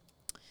 oh,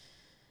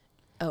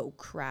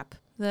 crap.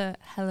 The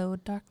Hello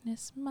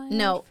Darkness, my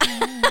No.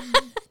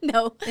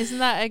 No. Isn't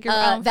that Edgar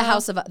Allan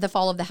Poe? The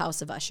Fall of the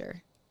House of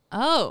Usher.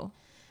 Oh.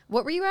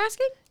 What were you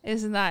asking?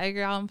 Isn't that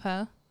Edgar Allan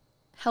Poe?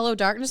 Hello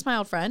Darkness, my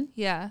old friend?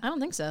 Yeah. I don't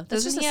think so.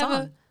 That's just a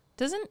song.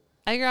 Doesn't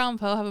Edgar Allan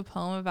Poe have a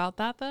poem about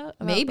that though?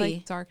 About, maybe.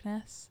 Like,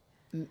 darkness.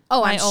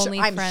 Oh, my only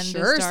friend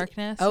is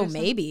darkness. Oh,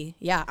 maybe.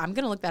 Yeah, I'm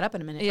gonna look that up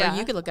in a minute. Yeah, or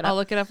you could look it up. I'll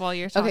look it up while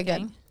you're talking. Okay,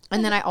 good.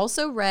 And then I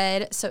also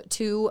read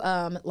two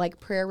like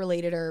prayer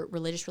related or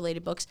religious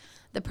related books,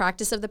 The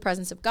Practice of the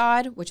Presence of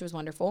God, which was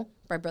wonderful,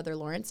 by Brother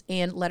Lawrence,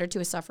 and Letter to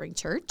a Suffering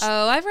Church.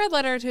 Oh, I've read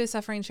Letter to a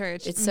Suffering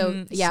Church. It's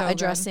so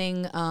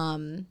addressing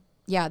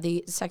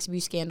the sex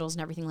abuse scandals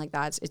and everything like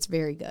that. It's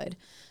very good.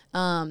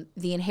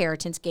 The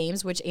Inheritance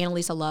Games, which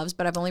Analisa loves,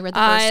 but I've only read the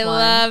first one.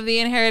 I love The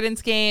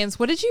Inheritance Games.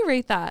 What did you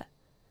rate that?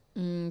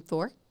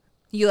 4.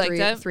 You liked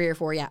it? 3 or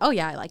 4, yeah. Oh,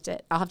 yeah, I liked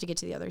it. I'll have to get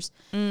to the others.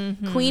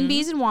 Mm-hmm. Queen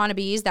Bees and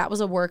Wannabes, that was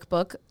a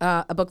workbook,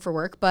 a book for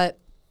work, but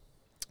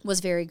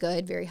was very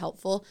good, very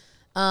helpful.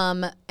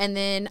 And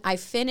then I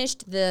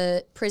finished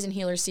the Prison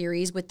Healer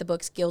series with the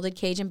books Gilded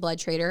Cage and Blood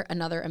Trader,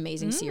 another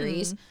amazing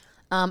series.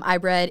 I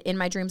read In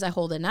My Dreams I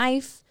Hold a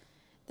Knife.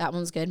 That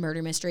one's good,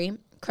 murder mystery.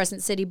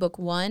 Crescent City Book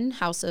 1,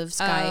 House of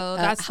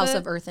Sky, House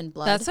of Earth and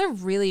Blood. That's a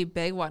really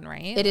big one,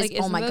 right? It is.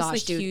 Like, oh my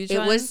gosh, dude! It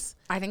was.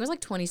 I think it was like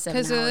 27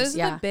 hours. Because those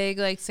are the big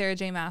like Sarah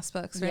J. Maas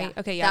books, right? Yeah.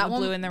 Okay, yeah, the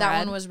blue and the red.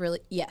 That one was really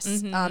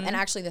and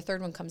actually the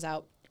third one comes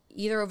out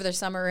either over the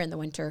summer or in the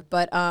winter.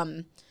 But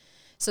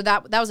so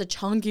that was a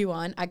chunky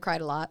one. I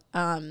cried a lot.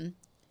 And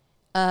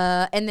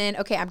then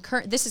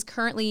this is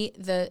currently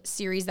the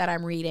series that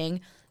I'm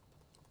reading.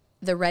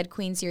 The Red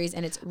Queen series,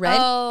 and it's Red.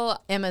 Oh,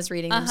 Emma's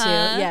reading them too.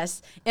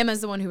 Yes,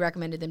 Emma's the one who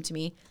recommended them to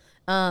me.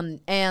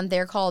 And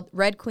they're called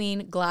Red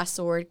Queen, Glass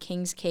Sword,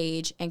 King's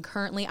Cage, and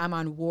currently I'm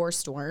on War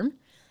Storm.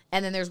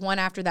 And then there's one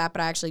after that,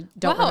 but I actually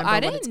don't remember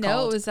what it's called. I didn't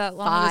know it was that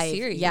long of a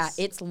series. Yeah,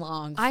 it's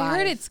long. 5. I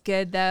heard it's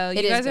good though.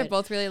 You guys are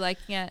both really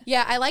liking it.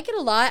 Yeah, I like it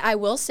a lot. I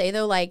will say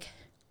though, like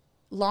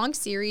long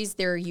series,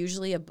 there's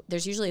usually a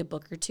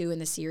book or two in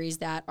the series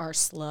that are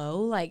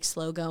slow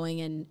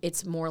going, and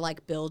it's more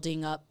like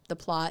building up the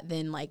plot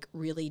than like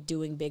really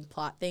doing big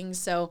plot things.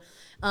 So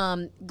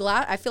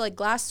I feel like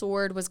Glass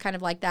Sword was kind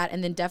of like that,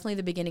 and then definitely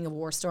the beginning of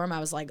War Storm,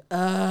 I was like,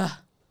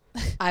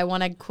 I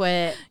want to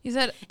quit. You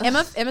said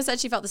Emma said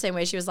she felt the same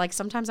way. She was like,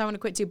 sometimes I want to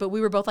quit too, but we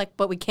were both like,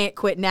 but we can't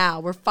quit now.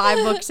 We're 4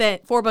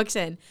 books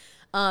in.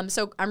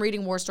 So I'm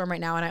reading War Storm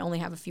right now, and I only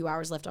have a few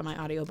hours left on my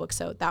audiobook,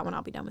 so that one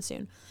I'll be done with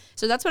soon.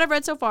 So that's what I've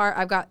read so far.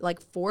 I've got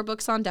like 4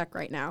 books on deck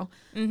right now.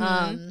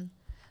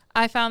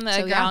 I found the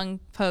Edgar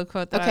Poe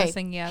quote that I was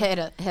thinking of. Hit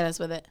us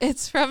with it.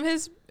 It's from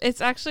it's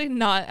actually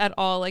not at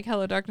all like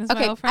Hello Darkness,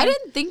 my old friend. I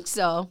didn't think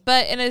so.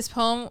 But in his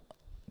poem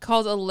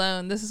called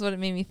Alone, this is what it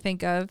made me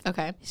think of.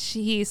 Okay.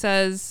 He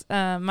says,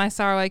 my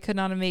sorrow I could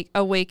not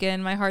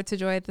awaken, my heart to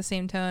joy at the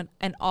same tone,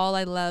 and all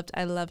I loved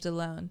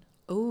alone.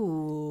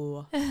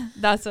 Ooh.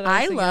 That's what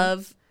I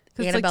love.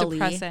 It's Annabelle like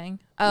depressing. Lee.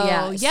 Oh,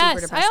 yeah, yes.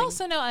 Super depressing. I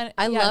also know.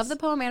 I love the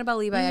poem Annabelle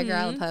Lee by Edgar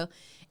Allan Poe.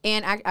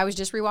 And I was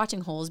just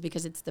rewatching Holes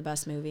because it's the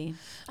best movie.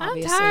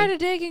 Obviously. I'm tired of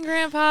digging,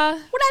 Grandpa.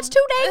 Well, that's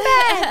too dang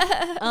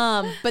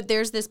bad. But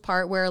there's this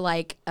part where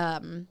like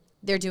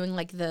they're doing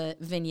like the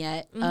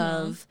vignette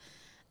of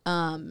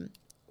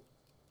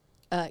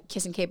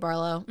Kissing Kate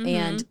Barlow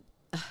and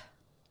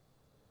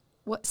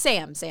what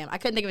Sam. I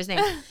couldn't think of his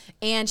name.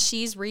 And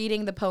she's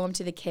reading the poem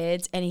to the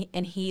kids,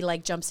 and he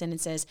like jumps in and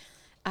says,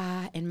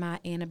 and my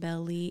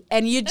Annabelle Lee.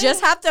 And you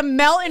just have to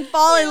melt and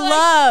fall in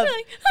love.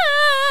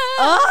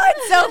 Oh,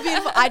 it's so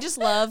beautiful. I just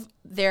love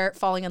their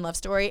falling in love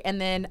story.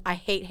 And then I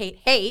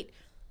hate.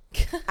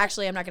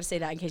 Actually, I'm not going to say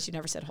that in case you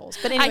never said Holes.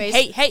 But anyways,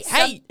 I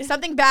hate.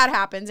 Something bad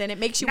happens and it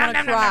makes you want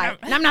to cry.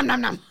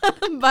 Nom.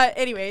 But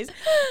anyways,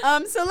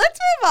 so let's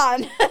move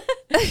on.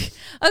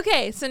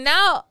 Okay, so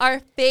now our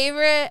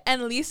favorite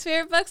and least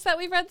favorite books that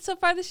we've read so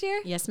far this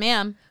year. Yes,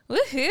 ma'am.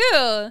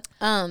 Woohoo.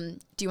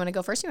 Do you want to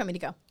go first or you want me to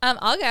go?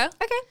 I'll go.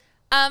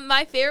 Okay.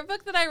 My favorite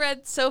book that I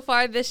read so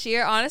far this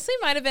year, honestly,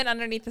 might have been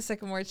Underneath the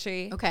Sycamore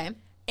Tree. Okay.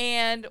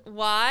 And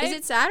why? Is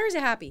it sad or is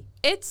it happy?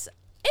 It's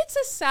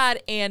a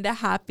sad and a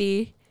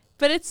happy,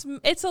 but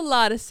it's a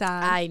lot of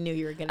sad. I knew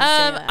you were going to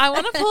say that. I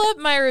want to pull up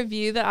my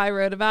review that I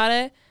wrote about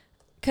it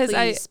because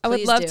I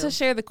would love to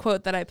share the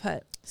quote that I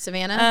put.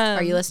 Savannah,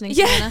 are you listening,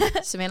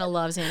 Savannah? Savannah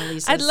loves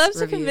Annalisa's I'd love to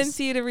reviews. convince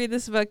you to read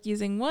this book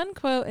using one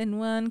quote and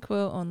one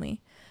quote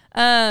only.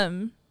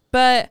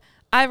 But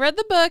I read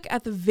the book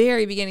at the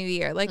very beginning of the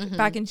year, like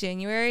back in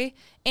January,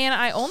 and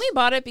I only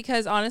bought it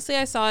because honestly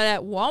I saw it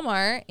at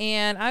Walmart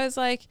and I was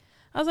like,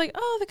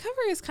 oh, the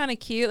cover is kind of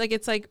cute. Like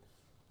it's like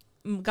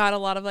got a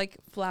lot of like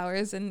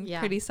flowers and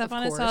pretty stuff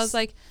on it. So I was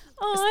like,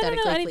 oh, I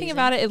don't know anything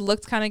about it. It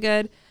looked kind of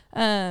good.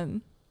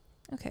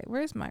 Okay,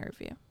 where's my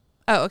review?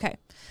 Oh, okay.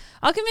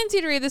 I'll convince you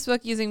to read this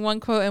book using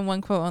one quote and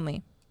one quote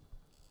only.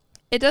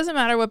 It doesn't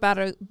matter what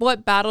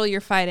battle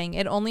you're fighting.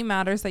 It only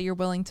matters that you're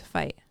willing to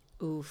fight.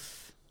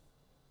 Oof.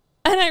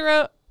 And I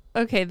wrote,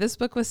 okay, this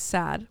book was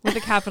sad with a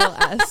capital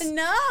S.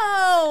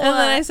 No. And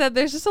then I said,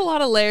 there's just a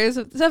lot of layers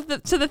of stuff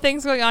to the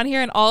things going on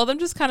here, and all of them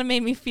just kind of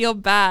made me feel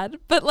bad.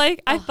 But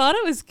like, I thought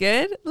it was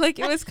good. Like,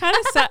 it was kind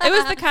of sad. It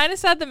was the kind of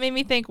sad that made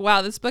me think,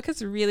 wow, this book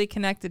has really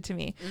connected to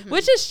me,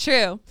 which is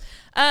true.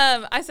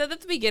 I said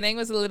that the beginning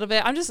was a little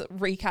bit, I'm just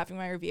recapping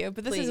my review,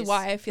 but this is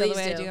why I feel the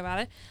way I do about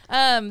it.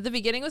 The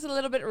beginning was a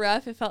little bit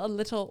rough. It felt a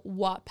little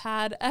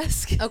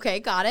Wattpad-esque. Okay,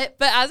 got it.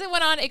 But as it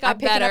went on, it got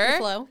better. Up the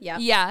flow. Yeah.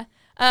 Yeah.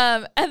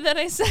 And then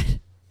I said,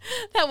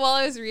 that while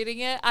I was reading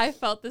it, I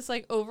felt this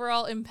like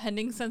overall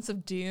impending sense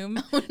of doom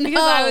because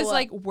I was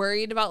like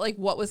worried about like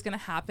what was going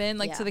to happen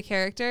like to the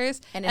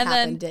characters. And it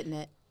happened, didn't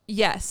it?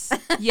 Yes.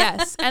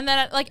 And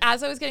then like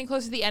as I was getting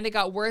closer to the end, it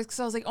got worse because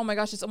I was like, oh my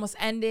gosh, it's almost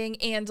ending.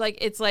 And like,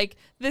 it's like,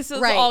 this is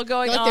all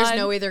going on. There's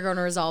no way they're going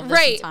to resolve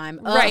this in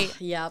time. Right.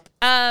 Yep.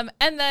 And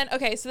then,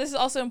 okay, so this is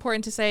also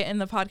important to say in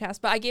the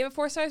podcast, but I gave it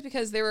 4 stars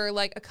because there were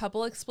like a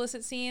couple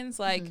explicit scenes,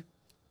 like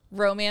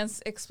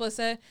romance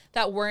explicit,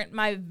 that weren't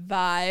my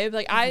vibe.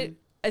 Like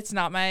it's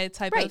not my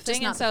type of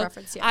thing. And so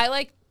I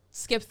like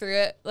skip through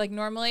it like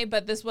normally,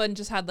 but this one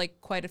just had like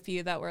quite a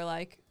few that were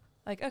like,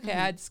 okay,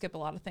 I'd skip a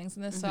lot have things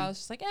in this, so I was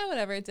just like, yeah,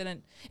 whatever. It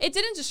didn't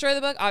destroy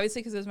the book,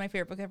 obviously, because it was my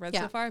favorite book I've read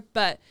so far.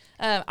 But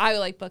I would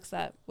like books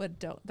that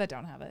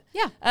don't have it.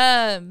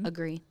 Yeah,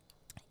 agree.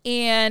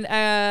 And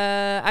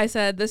I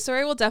said this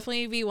story will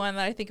definitely be one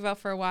that I think about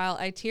for a while.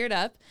 I teared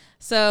up.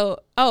 So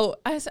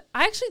I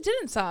actually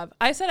didn't sob.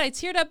 I said I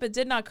teared up but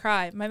did not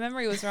cry. My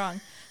memory was wrong.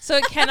 So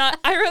it cannot.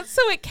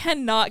 It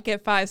cannot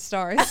get 5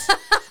 stars.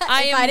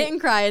 If I didn't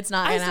cry, it's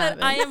not gonna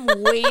happen. I am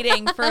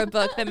waiting for a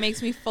book that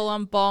makes me full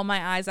on bawl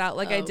my eyes out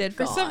like I did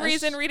for some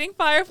reason reading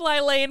Firefly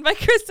Lane by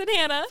Kristen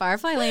Hanna.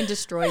 Firefly Lane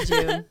destroyed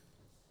you.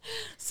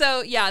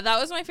 So yeah, that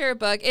was my favorite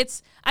book.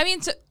 It's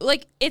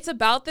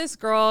about this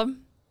girl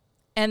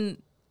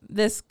and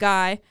this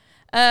guy.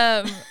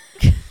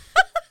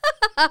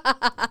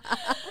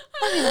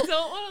 I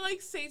don't want to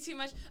like say too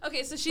much.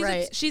 Okay, so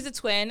she's a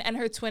twin, and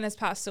her twin has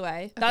passed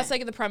away. That's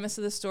like the premise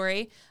of the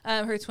story.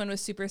 Her twin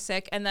was super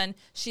sick, and then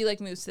she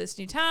like moves to this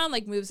new town,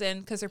 like moves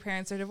in because her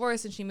parents are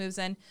divorced, and she moves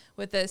in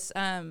with this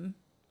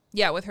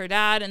with her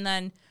dad, and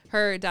then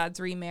her dad's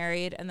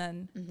remarried, and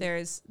then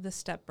there's the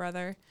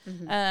stepbrother,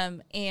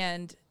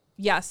 and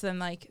yes, then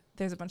like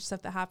there's a bunch of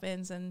stuff that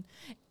happens, and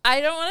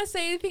I don't want to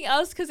say anything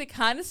else because it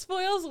kind of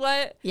spoils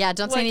what. Yeah,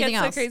 don't say anything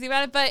else. Gets so crazy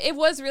about it, but it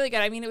was really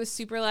good. I mean, it was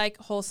super like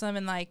wholesome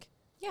and like.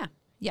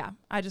 Yeah,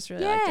 I just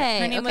really liked it.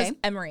 Her name was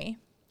Emery.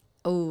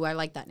 Oh, I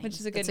like that name. Which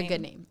is a good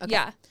name. Okay.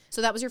 Yeah.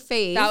 So that was your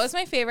fave. That was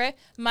my favorite.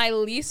 My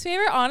least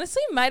favorite,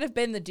 honestly, might have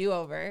been The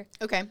Do-Over.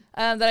 Okay.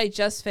 That I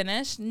just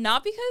finished.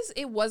 Not because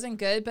it wasn't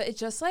good, but it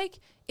just like,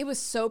 it was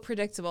so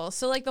predictable.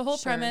 So like the whole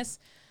premise,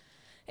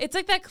 it's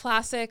like that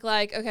classic,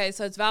 like, okay,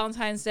 so it's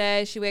Valentine's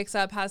Day. She wakes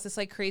up, has this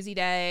like crazy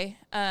day,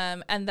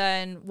 and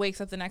then wakes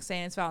up the next day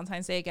and it's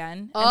Valentine's Day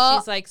again. And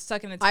she's like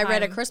stuck in a time. I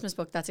read a Christmas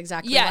book that's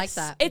exactly like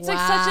that. It's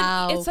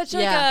like such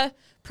like a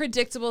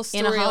predictable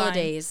story. In a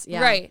holidays.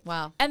 Yeah. Right.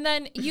 Wow. And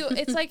then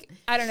it's like,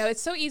 I don't know,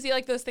 it's so easy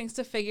like those things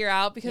to figure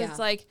out because it's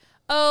like,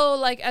 oh,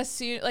 like as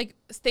soon, like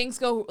things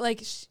go,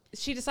 like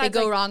she decides they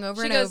go wrong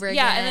over and over again.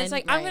 Yeah, and it's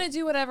like, I'm going to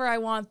do whatever I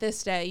want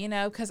this day, you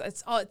know, because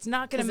it's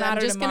not going to matter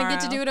I'm just tomorrow. going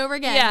to get to do it over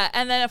again. Yeah,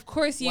 and then of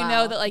course you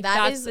know that like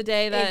that's the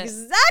day that.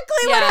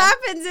 Exactly what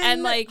happens in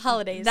and, like,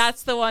 holidays.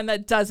 That's the one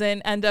that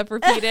doesn't end up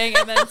repeating,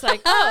 and then it's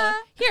like,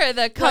 oh, here are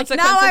the consequences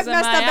now I've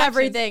messed of my up actions.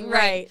 everything.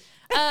 Right.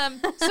 So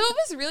it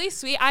was really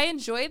sweet. I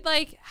enjoyed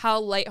like how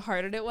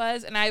lighthearted it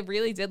was, and I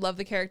really did love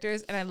the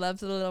characters, and I loved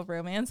the little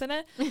romance in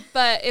it.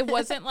 But it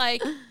wasn't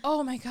like,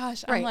 oh my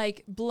gosh, I'm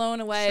like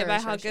blown away by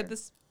how good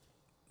this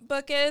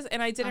book is,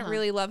 and I didn't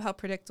really love how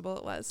predictable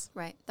it was.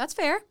 Right, that's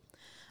fair.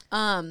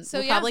 So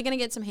we're probably gonna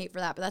get some hate for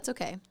that, but that's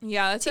okay.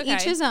 Yeah, that's okay. To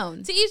each his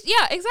own. To each,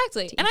 yeah,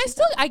 exactly. And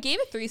I gave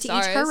it 3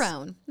 stars. To each her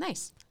own.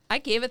 Nice. I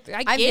gave that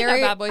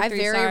bad boy 3 stars. I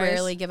very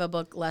rarely give a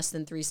book less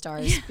than 3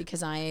 stars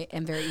because I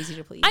am very easy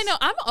to please. I know.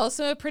 I'm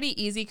also a pretty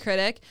easy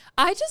critic.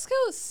 I just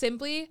go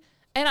simply,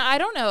 and I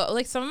don't know,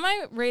 like some of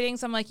my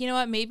ratings, I'm like, you know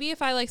what, maybe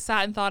if I like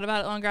sat and thought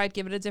about it longer, I'd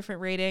give it a different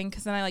rating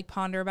because then I like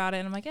ponder about it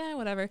and I'm like,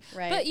 whatever.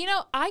 Right. But you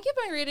know, I give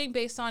my rating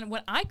based on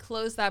when I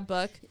close that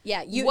book.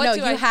 Yeah, you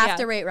have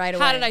to rate right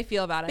away. How did I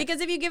feel about it? Because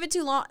if you give it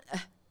too long,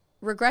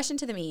 regression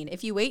to the mean.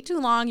 If you wait too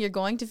long, you're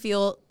going to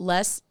feel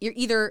you're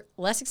either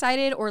less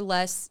excited or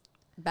less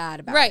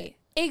bad about it. Right.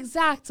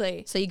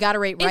 Exactly. So you got to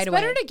rate right away.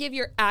 It's better to give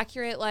your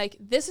accurate, like,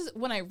 this is,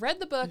 when I read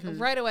the book,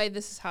 right away,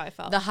 this is how I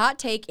felt. The hot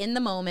take in the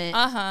moment.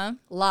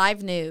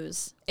 Live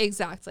news.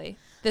 Exactly.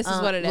 This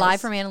is what it is.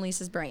 Live from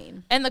Analisa's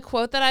brain. And the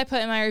quote that I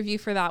put in my review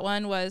for that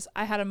one was,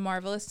 I had a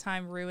marvelous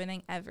time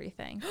ruining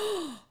everything.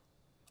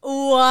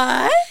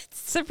 What?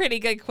 It's a pretty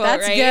good quote,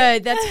 right?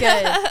 Good. That's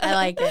good. I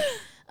like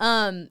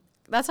it.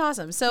 That's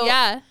awesome. So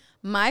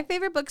my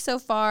favorite book so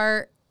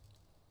far,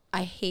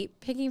 I hate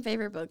picking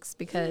favorite books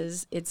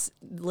because it's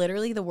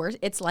literally the worst.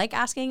 It's like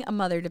asking a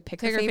mother to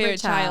pick her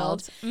favorite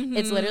child.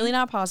 It's literally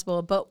not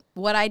possible. But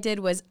what I did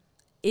was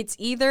it's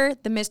either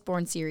the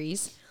Mistborn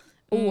series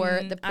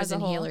or the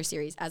Prison Healer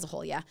series as a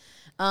whole. Yeah.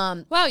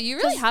 Wow, you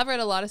really have read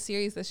a lot of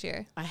series this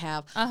year. I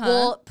have.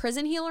 Well,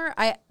 Prison Healer,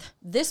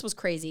 this was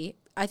crazy.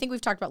 I think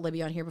we've talked about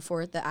Libby on here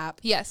before, the app.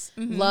 Yes.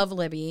 Love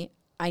Libby.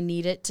 I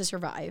need it to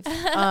survive.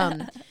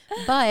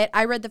 But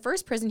I read the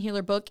first Prison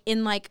Healer book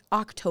in like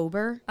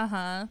October.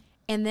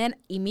 And then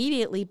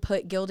immediately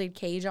put Gilded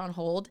Cage on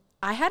hold.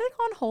 I had it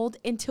on hold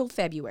until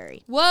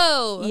February.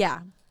 Whoa.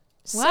 Yeah.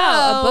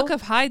 Wow, a book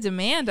of high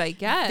demand, I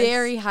guess.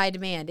 Very high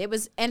demand. It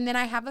was, and then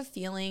I have a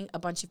feeling a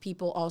bunch of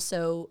people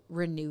also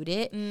renewed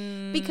it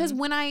because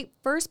when I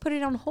first put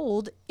it on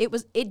hold,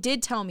 it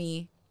did tell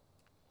me,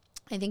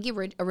 I think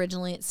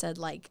originally it said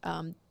like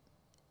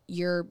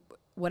your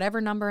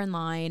whatever number in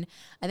line,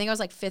 I think I was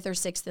like 5th or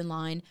 6th in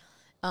line,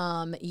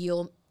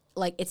 you'll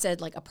like, it said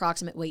like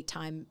approximate wait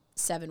time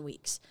 7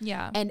 weeks.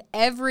 Yeah. And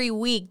every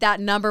week that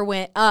number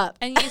went up.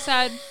 And you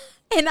said,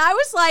 and I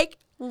was like,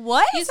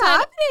 what is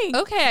happening?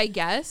 Okay, I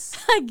guess.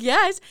 I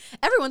guess.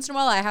 Every once in a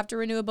while, I have to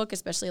renew a book,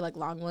 especially like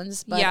long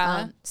ones. But,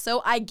 yeah.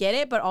 So I get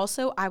it, but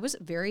also I was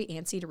very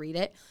antsy to read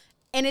it.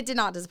 And it did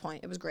not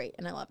disappoint. It was great,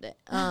 and I loved it.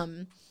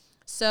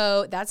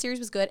 So that series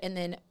was good. And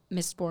then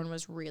Mistborn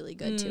was really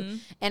good, too.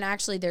 And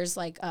actually, there's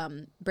like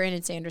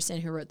Brandon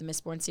Sanderson, who wrote the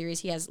Mistborn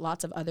series. He has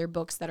lots of other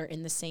books that are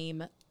in the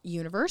same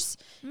universe.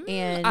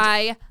 And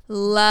I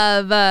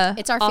love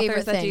it's our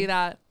favorite thing. That do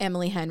that.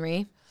 Emily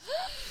Henry.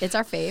 It's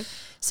our fave.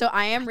 So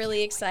I am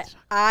really excited.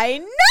 I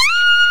know.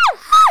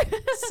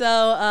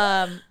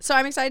 So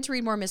I'm excited to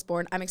read more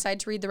Mistborn. I'm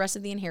excited to read the rest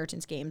of the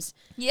Inheritance games.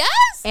 Yes.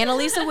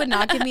 Analisa would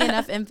not give me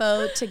enough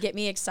info to get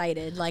me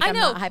excited. Like, I'm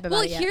not hype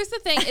about it yet. Well, here's the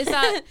thing is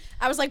that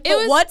I was like,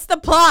 but what's the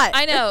plot?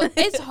 I know.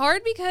 It's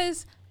hard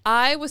because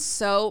I was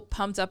so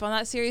pumped up on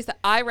that series that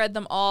I read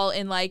them all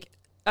in like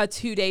a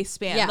 2-day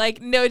span. Yeah.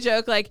 Like, no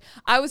joke. Like,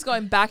 I was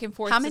going back and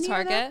forth to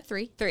Target.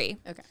 3? 3.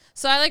 Okay.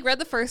 So I like read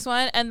the first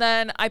one, and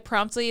then I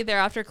promptly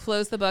thereafter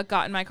closed the book,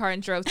 got in my car,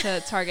 and drove to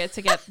Target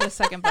to get the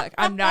second book.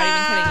 I'm not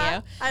even kidding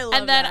you. I love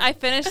And then that. I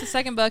finished the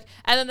second book,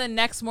 and then the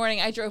next morning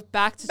I drove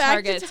back to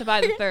Target to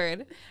buy the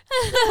third.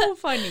 So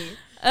funny.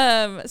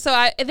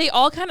 So they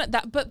all kind of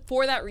that, but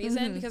for that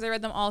reason, because I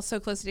read them all so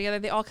closely together,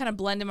 they all kind of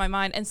blend in my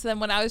mind. And so then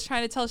when I was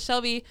trying to tell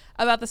Shelby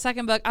about the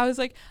second book, I was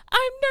like,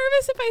 I'm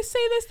nervous if I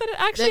say this that it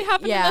actually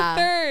happened in the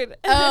third.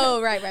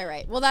 Oh,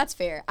 right. Well, that's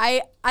fair.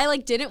 I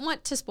like didn't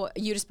want to spoil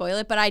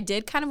it, but I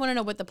did kind of want to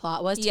know what the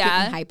plot was to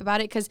get me hype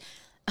about it, because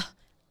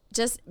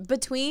just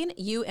between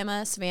you,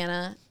 Emma,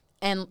 Savannah,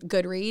 and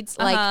Goodreads,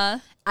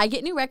 like I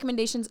get new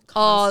recommendations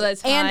all the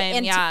time.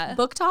 And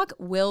Book Talk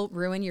will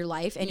ruin your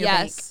life and your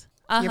bank.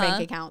 Your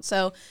bank account.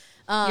 So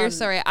you're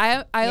sorry.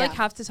 I like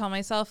have to tell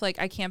myself like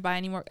I can't buy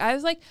anymore. I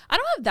was like, I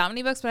don't have that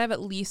many books, but I have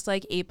at least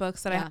like 8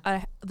 books that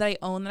I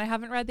own that I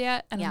haven't read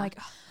yet. And I'm like,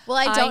 well,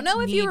 I don't know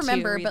if you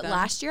remember, but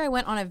last year I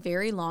went on a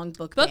very long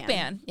book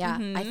ban. Yeah.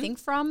 I think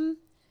from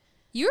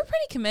you were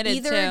pretty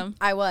committed too.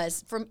 I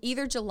was from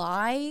either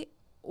July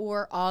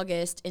or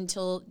August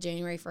until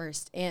January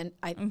 1st. And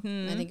I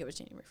think it was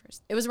January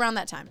 1st. It was around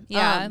that time.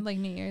 Yeah, like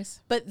New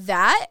Year's. But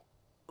that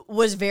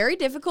was very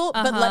difficult,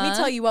 but let me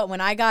tell you what, when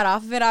I got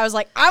off of it, I was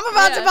like, I'm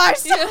about to buy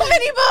so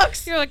many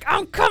books. You're like,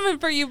 I'm coming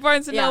for you,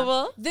 Barnes &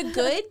 Noble. The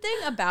good thing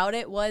about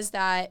it was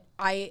that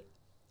I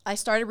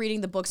started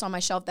reading the books on my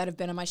shelf that have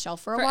been on my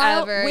shelf for a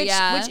while,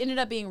 which ended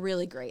up being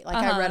really great. Like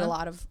I read a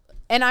lot of,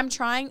 and I'm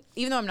trying,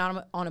 even though I'm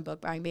not on a book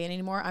buying ban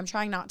anymore, I'm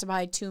trying not to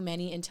buy too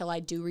many until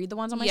I do read the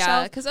ones on my shelf.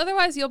 Yeah, because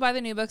otherwise you'll buy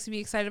the new books and be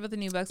excited about the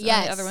new books, and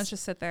the other ones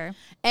just sit there.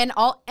 And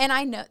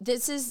I know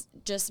this is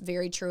just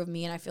very true of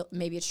me, and I feel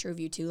maybe it's true of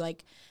you too.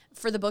 Like,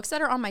 for the books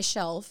that are on my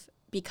shelf,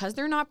 because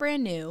they're not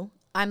brand new,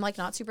 I'm like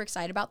not super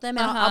excited about them,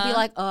 and I'll be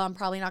like, oh, I'm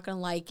probably not gonna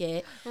like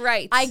it.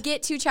 Right. I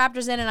get 2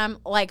 chapters in and I'm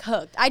like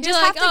hooked. I just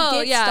have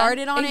to get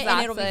started on it,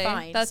 and it'll be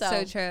fine. That's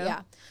so true.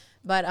 Yeah.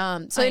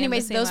 But so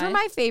anyways, those were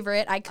my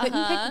favorite. I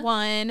couldn't pick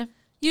one.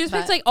 You just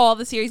picked like all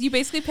the series. You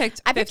basically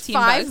picked 15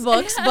 5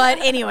 books, but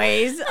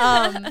anyways.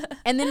 And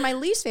then my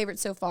least favorite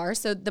so far.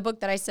 So the book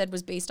that I said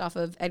was based off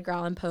of Edgar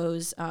Allan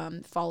Poe's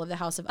Fall of the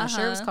House of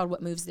Usher. It was called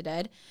What Moves the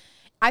Dead.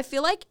 I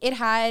feel like it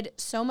had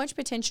so much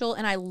potential,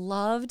 and I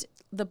loved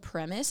the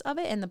premise of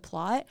it and the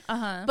plot,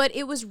 but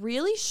it was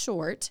really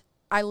short.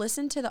 I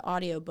listened to the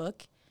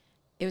audiobook.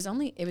 It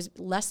was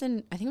less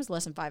than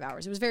 5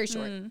 hours. It was very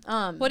short.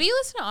 What do you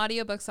listen to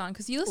audiobooks on?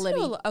 Because you listen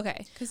Libby.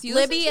 Because you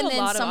Libby listen to and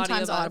a lot then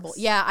sometimes of Audible.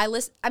 Yeah, I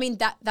listen. I mean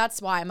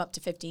that's why I'm up to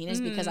 15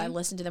 is because I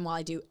listen to them while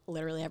I do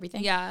literally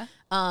everything. Yeah.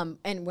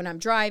 And when I'm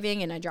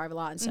driving, and I drive a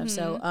lot and stuff,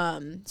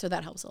 so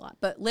that helps a lot.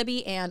 But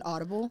Libby and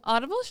Audible.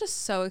 Audible is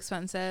just so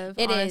expensive.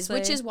 It is,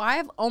 which is why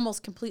I've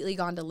almost completely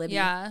gone to Libby.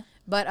 Yeah.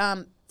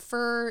 But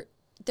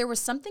there was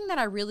something that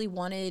I really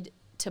wanted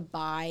to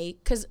buy,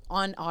 because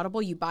on Audible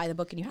you buy the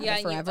book and you have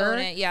it forever. You own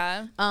it,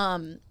 yeah.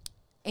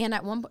 And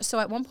at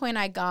one point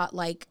I got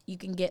like, you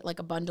can get like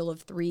a bundle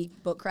of 3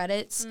 book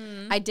credits.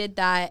 I did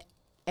that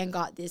and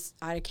got this.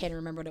 I can't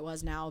remember what it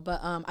was now, but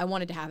I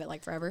wanted to have it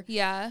like forever.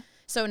 Yeah.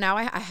 So now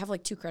I have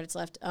like 2 credits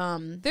left.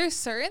 There's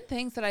certain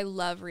things that I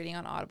love reading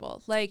on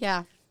Audible, like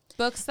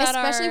books that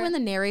especially when the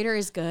narrator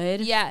is good.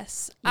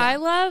 Yes. Yeah. I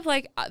love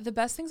like the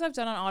best things I've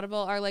done on Audible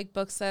are like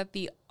books that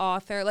the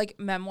author, like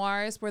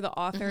memoirs where the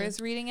author is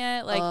reading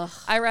it. Like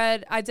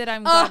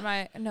I'm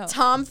glad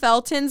Tom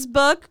Felton's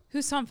book.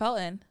 Who's Tom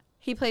Felton?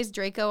 He plays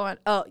Draco on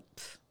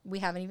we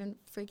haven't even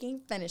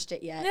freaking finished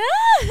it yet.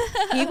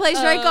 He plays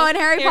Draco on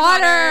Harry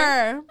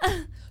Potter.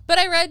 But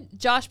I read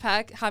Josh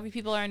Peck, Happy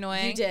People Are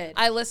Annoying. You did.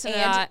 I listened to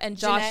that, and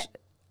Josh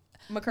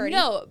McCurdy?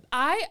 No,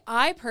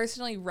 I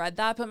personally read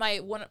that, but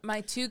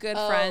my two good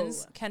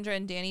friends, Kendra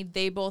and Danny,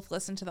 they both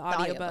listened to the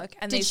audiobook.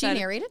 And Did she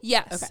narrate it?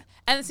 Yes. Okay.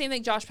 And the same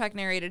thing, Josh Peck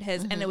narrated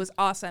his, and it was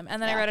awesome.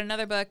 And then I read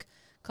another book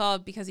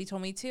called Because He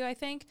Told Me To, I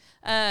think.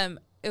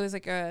 It was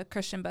like a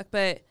Christian book,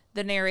 but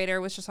the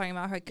narrator was just talking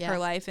about her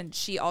life, and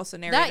she also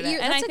narrated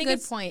it. And that's a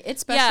good point.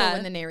 It's special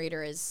when the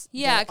narrator is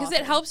because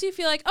it helps you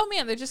feel like, oh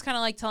man, they're just kind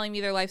of like telling me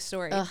their life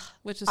story,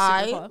 which is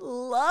super cool. I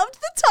loved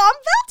the Tom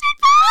Felton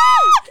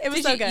book. It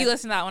was so good. You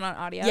listened to that one on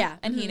audio? Yeah.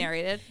 And he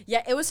narrated?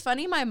 Yeah, it was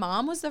funny. My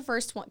mom was the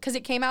first one, because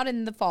it came out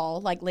in the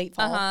fall, like late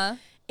fall.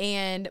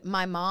 And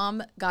my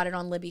mom got it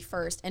on Libby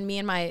first. And me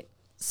and my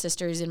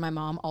sisters and my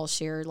mom all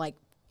share like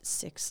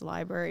 6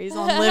 libraries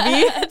on Libby.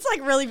 It's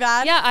like really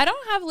bad. Yeah, I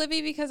don't have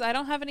Libby because I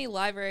don't have any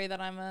library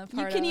that I'm a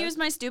part of. You can use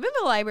my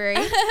Steubenville library.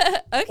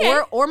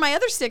 Okay. Or my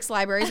other 6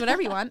 libraries,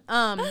 whatever you want.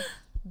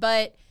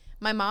 But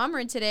my mom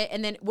rented it,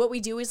 and then what we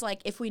do is,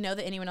 like, if we know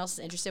that anyone else is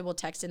interested, we'll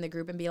text in the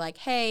group and be like,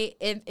 hey,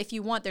 if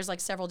you want, there's like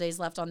several days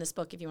left on this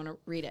book if you want to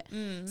read it.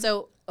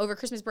 So over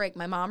Christmas break,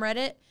 my mom read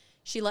it.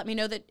 She let me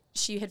know that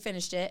she had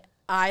finished it.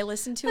 I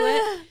listened to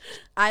it.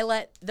 I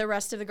let the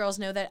rest of the girls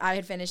know that I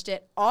had finished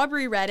it.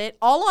 Aubrey read it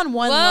all on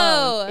one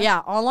loan.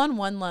 Yeah, all on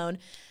one loan.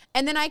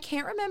 And then I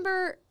can't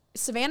remember.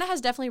 Savannah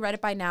has definitely read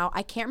it by now.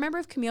 I can't remember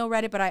if Camille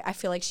read it, but I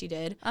feel like she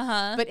did.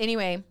 But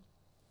anyway,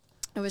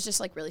 it was just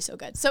like really so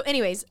good. So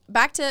anyways,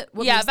 back to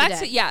what moves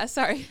the day.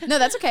 Sorry. No,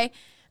 that's okay.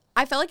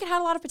 I felt like it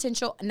had a lot of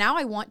potential. Now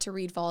I want to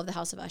read Fall of the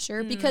House of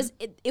Usher because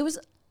it was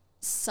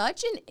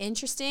such an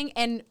interesting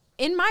and,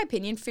 in my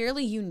opinion,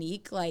 fairly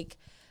unique like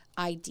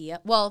idea.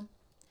 Well,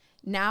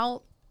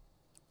 now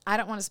I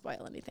don't want to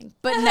spoil anything,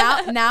 but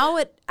now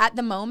at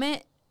the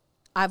moment,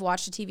 I've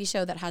watched a TV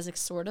show that has a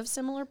sort of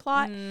similar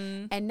plot,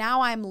 and now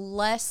I'm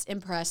less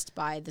impressed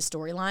by the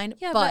storyline.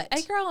 Yeah, but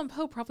Edgar Allan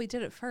Poe probably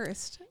did it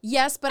first.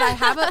 Yes, but I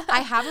have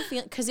a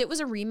feeling, because it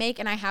was a remake,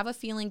 and I have a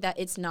feeling that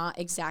it's not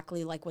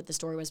exactly like what the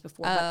story was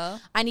before.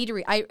 But I need to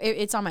read.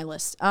 It's on my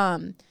list.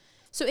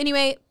 So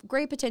anyway,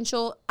 great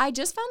potential. I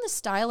just found the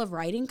style of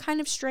writing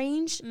kind of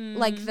strange,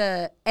 and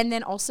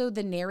then also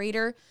the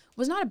narrator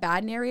was not a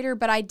bad narrator,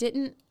 but I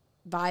didn't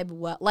vibe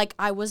well. Like,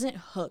 I wasn't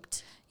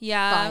hooked.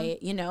 By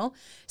it, you know?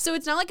 So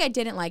it's not like I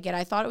didn't like it.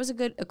 I thought it was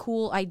a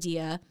cool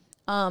idea.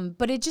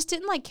 But it just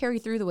didn't like carry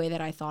through the way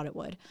that I thought it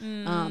would.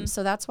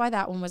 So that's why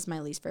that one was my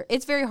least favorite.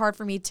 It's very hard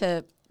for me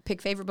to pick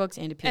favorite books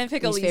and to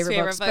pick least favorite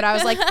books. But I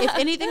was like, if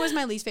anything was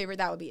my least favorite,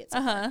 that would be it.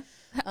 So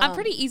I'm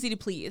pretty easy to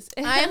please.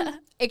 I'm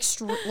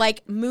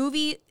like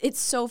movie. It's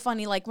so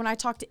funny. Like when I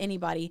talk to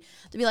anybody,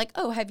 they'll be like,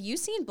 "Oh, have you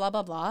seen blah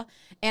blah blah?"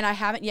 And I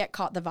haven't yet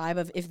caught the vibe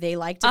of if they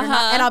liked it or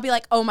not. And I'll be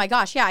like, "Oh my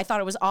gosh, yeah, I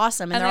thought it was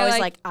awesome." And they're always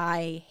like,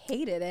 "I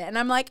hated it," and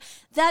I'm like,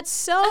 "That's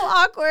so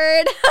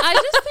awkward." I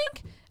just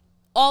think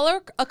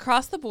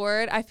across the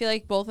board, I feel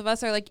like both of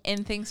us are like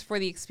in things for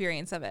the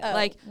experience of it.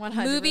 Like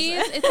 100%. Movies,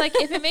 it's like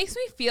if it makes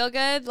me feel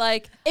good,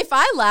 like if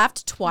I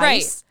laughed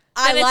twice.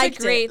 Then it's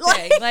a great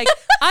thing. Like,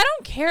 I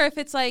don't care if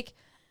it's like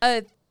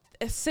a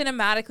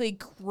cinematically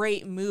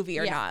great movie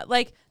or not.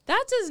 Like,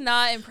 that does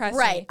not impress me.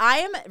 Right. I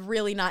am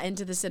really not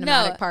into the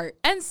cinematic part.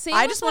 And same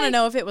I just want to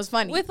know if it was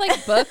funny. With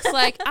like books,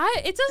 like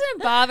it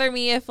doesn't bother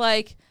me if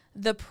like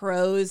the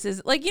prose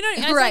is like, you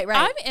know, right.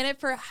 I'm in it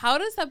for how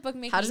does that book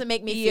make me feel? How does it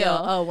make me feel?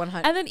 Oh,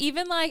 100. And then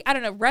even like, I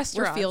don't know,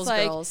 restaurants, feels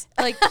like, girls.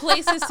 like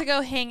places to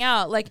go hang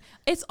out. Like,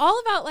 it's all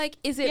about like,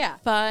 is it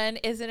fun?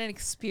 Is it an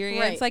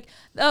experience? Like,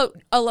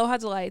 Aloha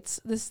Delights,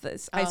 this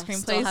ice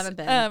cream place. Haven't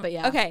been, but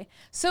yeah. Okay.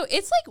 So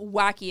it's like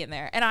wacky in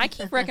there. And I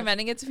keep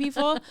recommending it to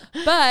people.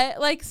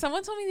 But like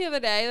someone told me the other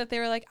day that they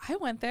were like, I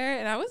went there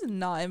and I was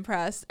not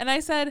impressed. And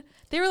I said,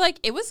 they were like,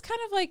 it was kind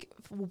of like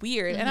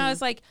weird. And I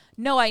was like,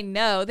 no, I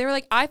know. They were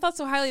like, I thought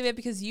so highly of it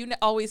because you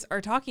always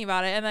are talking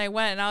about it. And then I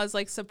went and I was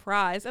like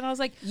surprised. And I was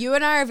like, you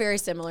and I are very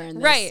similar in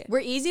this. Right. We're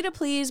easy to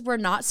please. We're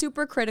not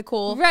super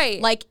critical.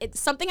 Right. Like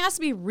something has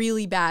to be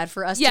really bad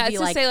for us to be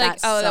like, say like,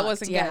 oh, sucked. that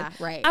wasn't good.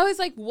 Right. I was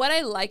like, what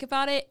I like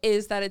about it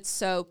is that it's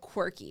so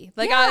quirky.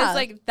 Like I was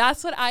like,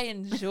 that's what I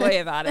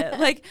enjoy about it.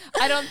 Like,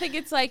 I don't think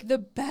it's like the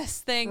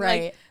best thing,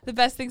 like the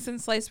best thing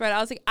since sliced bread. I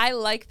was like, I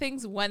like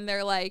things when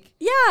they're like,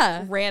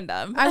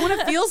 random. I want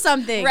to feel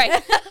something.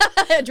 Right.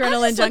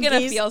 Adrenaline junkies.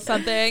 Gonna feel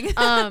something.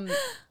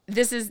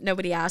 This is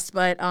nobody asked,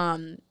 but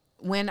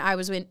when I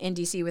was in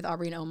DC with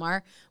Aubrey and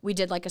Omar, we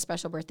did like a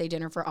special birthday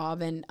dinner for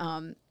Aub, and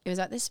it was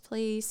at this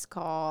place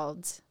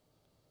called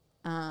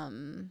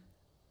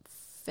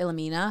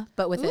Filomena,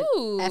 but with an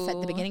F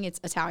at the beginning. It's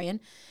Italian.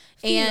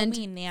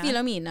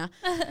 Filomena.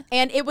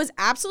 And it was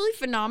absolutely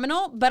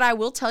phenomenal, but I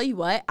will tell you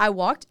what, I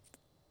walked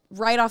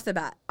right off the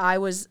bat, I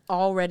was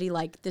already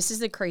like, this is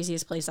the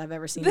craziest place I've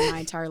ever seen in my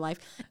entire life.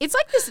 It's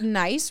like this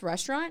nice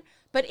restaurant,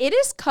 but it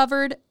is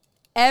covered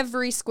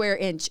every square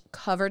inch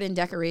covered in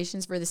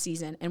decorations for the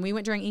season. And we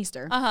went during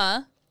Easter.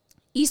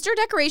 Easter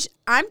decoration.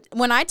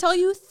 When I tell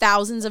you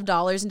thousands of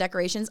dollars in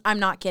decorations, I'm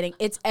not kidding.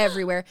 It's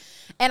everywhere.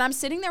 And I'm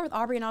sitting there with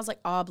Aubrey and I was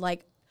like, Aub,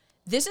 like,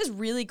 this is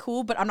really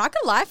cool, but I'm not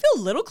gonna lie, I feel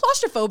a little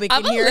claustrophobic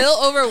in here. I'm a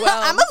little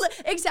overwhelmed.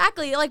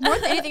 Exactly. Like, more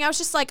than anything, I was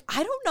just like,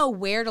 I don't know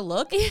where to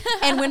look. Yeah.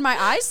 And when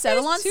my eyes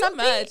settle on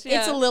something,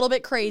 it's a little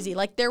bit crazy.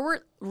 Like, there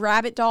were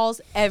rabbit dolls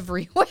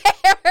everywhere.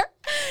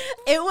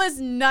 It was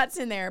nuts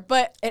in there,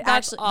 but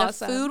the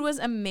food was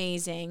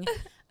amazing.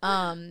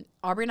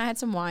 Aubrey and I had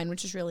some wine,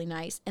 which is really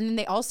nice. And then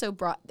they also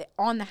brought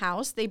on the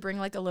house, they bring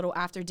like a little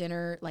after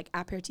dinner, like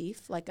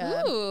aperitif, like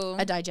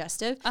a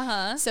digestive.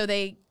 So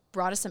they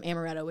brought us some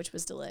amaretto, which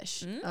was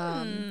delish.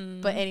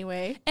 But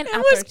anyway, it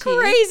was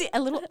crazy. A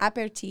little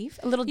aperitif,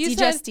 a little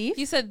digestif.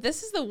 You said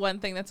this is the one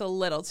thing that's a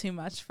little too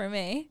much for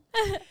me.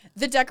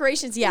 The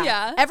decorations,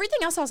 yeah. Everything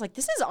else, I was like,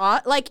 this is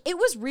odd. Like, it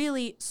was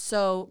really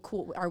so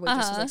cool. Our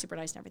waitress was like super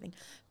nice and everything.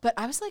 But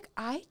I was like,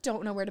 I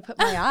don't know where to put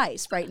my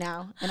eyes right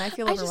now. And I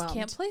feel overwhelmed. I just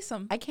can't place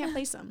them. I can't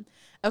place them.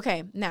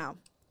 Okay, now,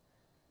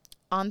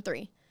 on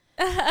 3.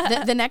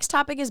 The next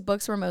topic is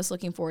books we're most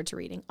looking forward to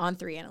reading. On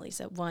 3,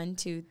 Analisa. 1,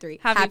 2, 3.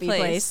 Happy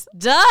Place.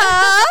 Duh!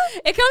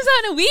 It comes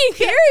out in a week.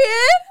 Period.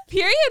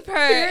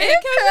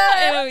 It comes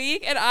out in a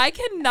week, and I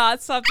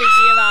cannot stop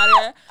thinking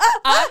about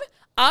it.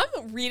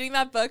 I'm reading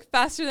that book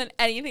faster than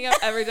anything I've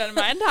ever done in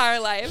my entire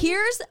life.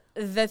 Here's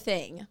the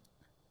thing.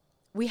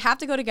 We have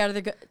to go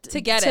together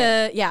to get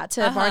it. Yeah,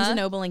 to Barnes &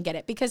 Noble and get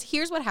it. Because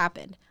here's what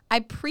happened. I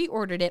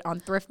pre-ordered it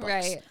on Thrift Books.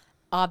 Right.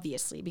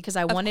 Obviously, because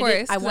I wanted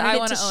it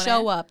to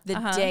show up the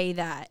day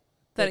that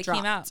it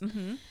came out.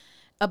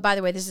 By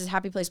the way, this is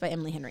Happy Place by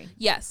Emily Henry.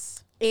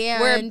 Yes.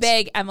 And we're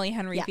big Emily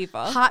Henry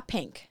people. Hot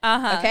pink.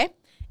 Okay.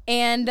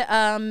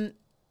 And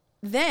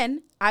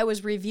then I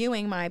was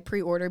reviewing my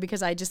pre-order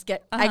because I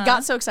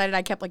got so excited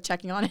I kept like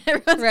checking on it,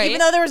 even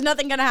though there was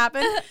nothing going to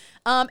happen,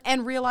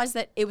 and realized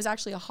that it was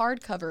actually a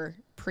hardcover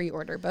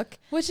pre-order book,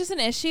 which is an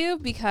issue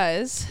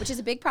which is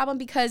a big problem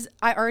because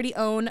I already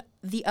own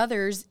the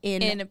others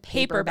in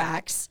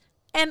paperbacks,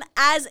 and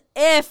as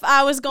if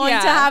I was going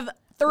to have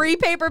 3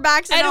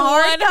 paperbacks and a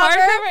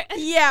hardcover.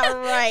 Yeah,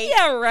 right.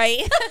 Yeah,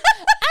 right.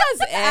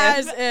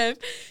 As if.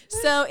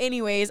 So,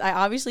 anyways, I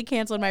obviously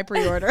canceled my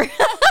pre-order.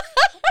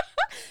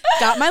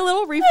 Got my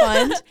little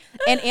refund,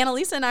 and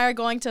Analisa and I are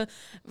going to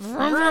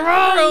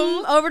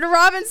over to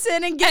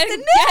Robinson and get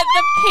the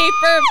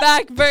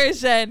paperback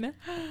version.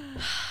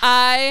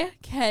 I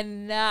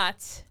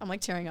cannot. I'm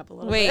like tearing up a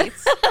little bit.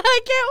 I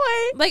can't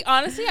wait. Like,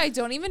 honestly, I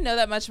don't even know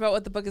that much about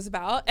what the book is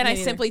about, and I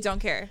simply don't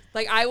care.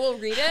 Like, I will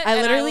read it.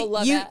 I literally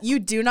love it. You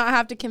do not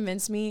have to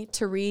convince me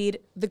to read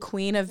the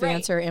Queen of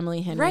Vancer,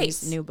 Emily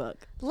Henry's new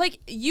book. Like,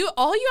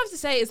 all you have to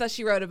say is that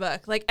she wrote a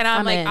book. Like, and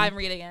I'm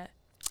reading it.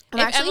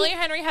 If Emily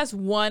Henry has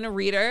one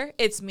reader,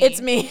 it's me. It's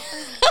me.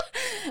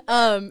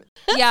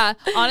 Yeah.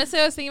 Honestly,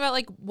 I was thinking about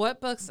like, what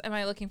books am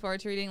I looking forward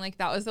to reading? Like,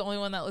 that was the only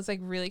one that was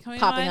like really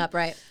popping up,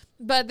 right?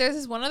 But there's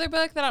this one other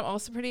book that I'm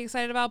also pretty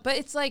excited about. But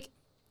it's like,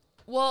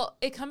 well,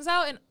 it comes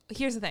out, and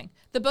here's the thing: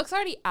 the book's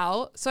already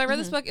out. So I read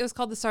this book. It was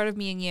called The Start of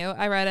Me and You.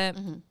 I read it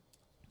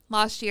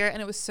last year,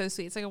 and it was so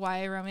sweet. It's like a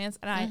YA romance,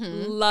 and I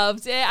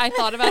loved it. I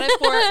thought about it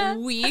for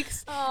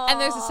weeks. Aww.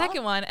 And there's a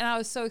second one, and I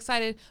was so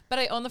excited. But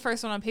I own the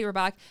first one on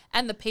paperback,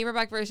 and the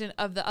paperback version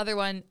of the other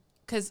one,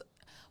 because,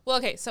 well,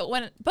 okay, so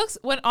when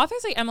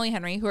authors like Emily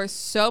Henry, who are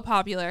so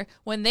popular,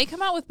 when they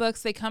come out with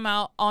books, they come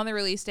out on the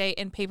release date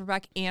in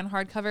paperback and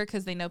hardcover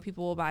because they know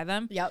people will buy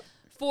them. Yep.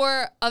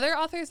 For other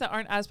authors that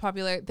aren't as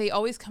popular, they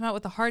always come out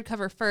with the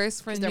hardcover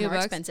first for new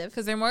books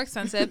because they're more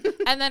expensive.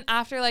 And then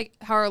after like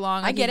however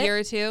long, like a year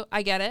or two,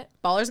 I get it.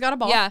 Baller's got a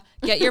ball. Yeah,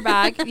 get your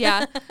bag.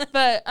 Yeah,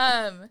 but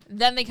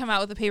then they come out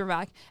with the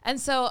paperback, and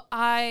so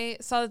I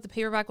saw that the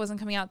paperback wasn't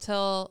coming out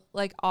till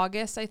like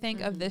August, I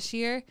think, of this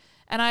year,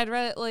 and I had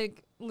read it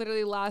like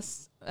literally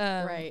last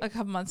a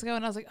couple months ago,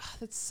 and I was like, oh,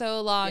 that's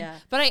so long. Yeah.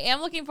 But I am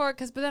looking forward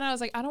but then I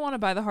was like, I don't want to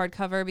buy the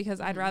hardcover because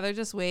I'd rather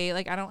just wait.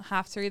 Like, I don't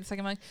have to read the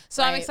second one.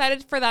 So I'm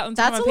excited for that one.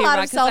 That's a lot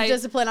of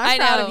self-discipline. I'm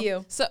proud of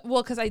you. So,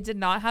 well, because I did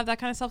not have that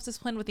kind of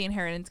self-discipline with the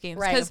Inheritance games.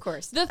 Right, of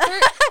course. The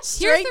third,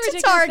 straight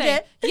to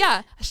Target.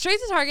 Yeah, straight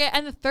to Target.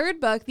 And the third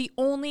book, the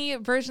only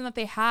version that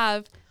they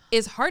have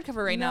is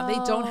hardcover right now. They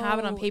don't have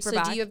it on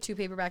paperback. So do you have 2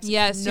 paperbacks?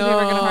 Yes, 2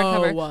 paperback and a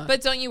hardcover.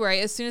 But don't you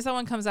worry. As soon as that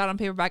one comes out on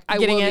paperback, I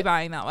will be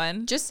buying that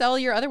one. Just sell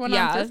your other one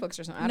on Thrift Books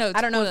or something.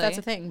 I don't know if that's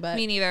a thing, but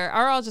me neither.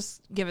 Or I'll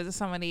just give it to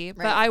somebody.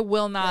 Right. But I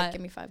will not. Like,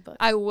 give me $5.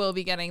 I will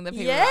be getting the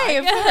paperback. Yay,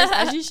 of course,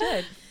 as you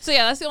should. So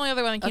yeah, that's the only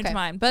other one that came to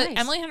mind. But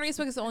Emily Henry's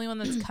book is the only one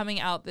that's coming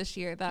out this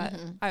year that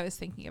I was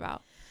thinking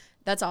about.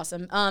 That's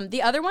awesome.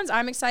 The other ones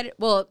I'm excited.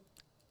 Well,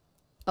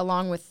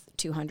 along with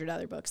 200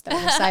 other books that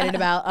I'm excited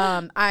about.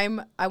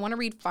 I want to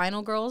read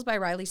Final Girls by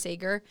Riley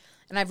Sager,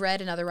 and I've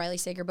read another Riley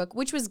Sager book,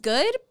 which was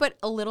good, but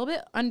a little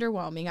bit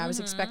underwhelming. I was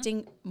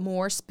expecting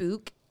more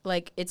spook.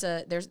 Like,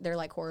 they're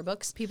like horror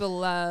books. People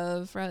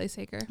love Riley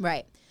Sager.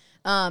 Right.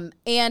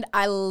 And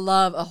I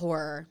love a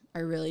horror. I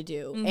really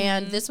do.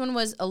 And this one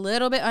was a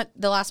little bit,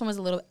 the last one was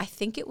a little, I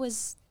think it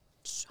was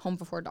Home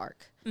Before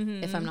Dark,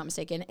 if I'm not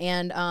mistaken.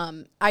 And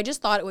I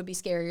just thought it would be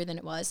scarier than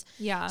it was.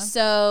 Yeah.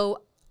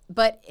 So,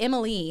 but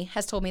Emily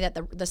has told me that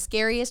the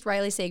scariest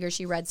Riley Sager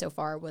she read so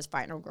far was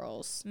Final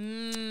Girls.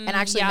 And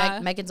actually,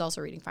 Megan's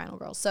also reading Final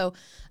Girls. So,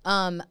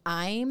 and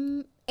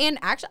And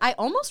actually, I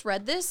almost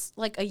read this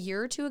like a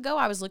year or two ago.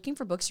 I was looking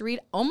for books to read,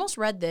 almost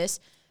read this,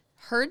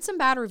 heard some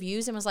bad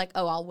reviews, and was like,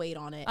 oh, I'll wait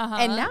on it.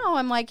 And now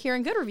I'm like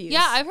hearing good reviews.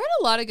 Yeah, I've heard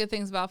a lot of good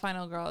things about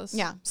Final Girls.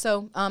 Yeah,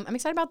 so I'm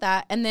excited about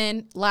that. And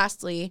then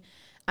lastly,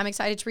 I'm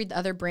excited to read the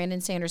other Brandon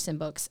Sanderson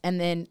books, and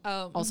then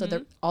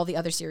also all the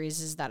other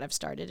series that I've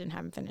started and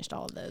haven't finished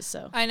all of those.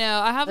 So I know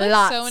I have like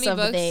lots so many of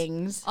books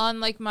things on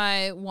like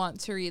my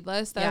want to read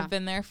list that have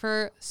been there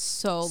for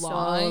so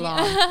long.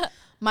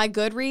 My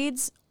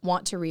Goodreads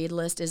want to read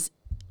list is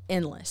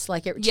endless.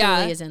 Like it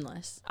truly is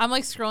endless. I'm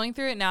like scrolling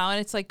through it now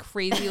and it's like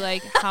crazy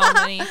like how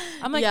many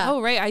I'm like,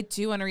 oh right, I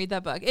do want to read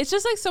that book. It's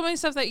just like so many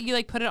stuff that you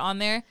like put it on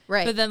there,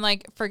 right? But then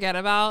like forget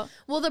about.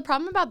 Well, the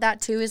problem about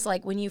that too is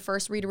like when you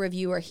first read a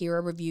review or hear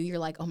a review, you're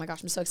like, oh my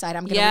gosh, I'm so excited.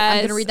 I'm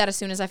gonna read that as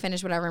soon as I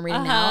finish whatever I'm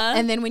reading now.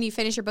 And then when you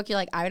finish your book, you're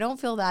like, I don't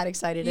feel that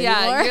excited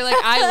anymore. You're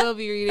like, I will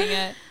be reading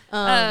it.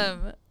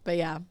 But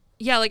yeah.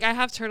 Yeah, like I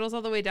have Turtles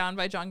All the Way Down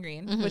by John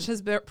Green, which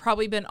has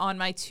probably been on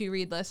my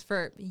to-read list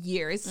for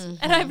years.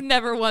 And I've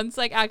never once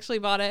like actually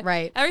bought it.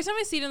 Right. Every time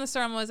I see it in the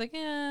store, I'm always like,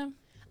 eh.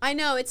 I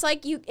know. It's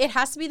like it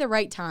has to be the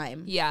right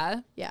time. Yeah.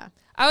 Yeah.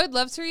 I would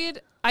love to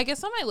read, I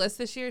guess on my list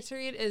this year to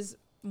read is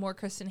more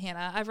Kristen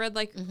Hanna. I've read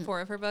like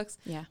 4 of her books.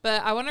 Yeah.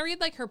 But I want to read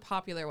like her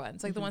popular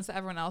ones, like the ones that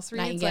everyone else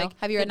reads. Nightingale. Like,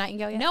 have you read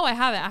Nightingale yet? No, I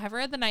haven't. I haven't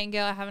read The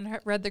Nightingale. I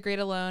haven't read The Great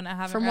Alone. I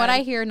haven't From what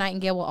I hear,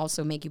 Nightingale will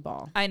also make you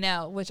bawl. I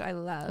know, which I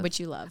love. Which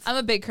you love. I'm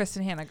a big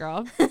Kristen Hanna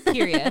girl.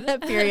 Period.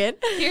 Period.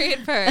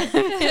 Period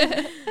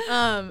per.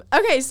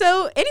 Okay,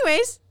 so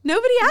anyways,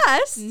 nobody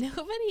asked.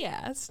 Nobody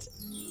asked.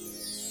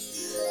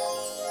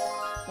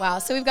 Wow.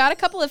 So we've got a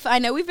couple of, I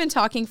know we've been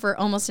talking for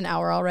almost an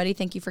hour already.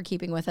 Thank you for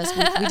keeping with us.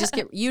 We just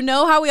get, you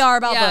know how we are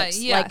about books.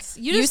 Yes.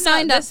 Like you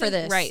signed up for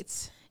this.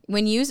 Right.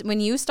 When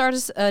you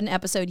start an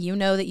episode, you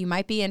know that you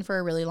might be in for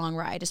a really long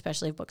ride,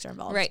 especially if books are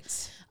involved. Right.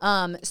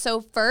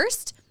 So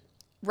first,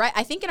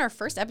 I think in our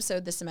first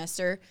episode this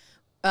semester,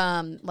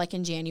 like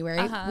in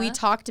January, we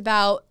talked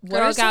about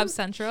Girl Gab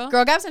Central.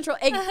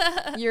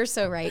 You're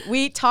so right.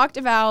 We talked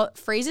about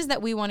phrases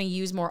that we want to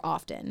use more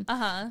often.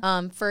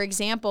 For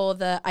example,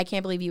 I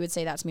can't believe you would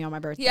say that to me on my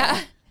birthday.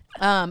 Yeah.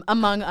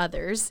 Among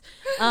others.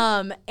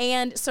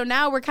 And so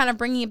now we're kind of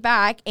bringing it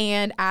back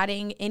and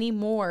adding any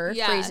more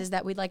phrases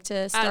that we'd like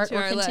to start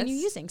or continue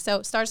using.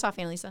 So start us off,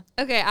 Analisa.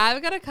 Okay,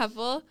 I've got a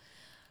couple.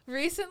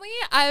 Recently,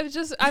 I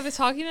was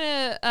talking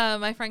to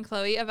my friend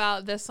Chloe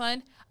about this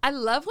one. I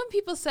love when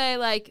people say,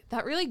 like,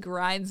 that really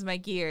grinds my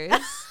gears.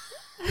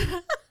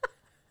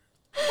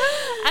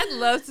 I'd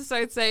love to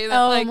start saying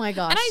that. Oh, my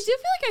gosh. And I do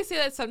feel like I say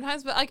that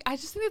sometimes, but, like, I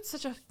just think it's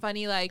such a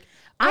funny, like...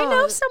 I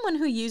know someone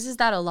who uses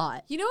that a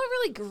lot. You know what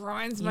really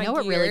grinds my gears? You know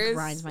what really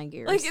grinds my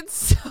gears? Like, it's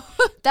so...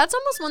 That's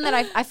almost one that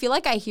I feel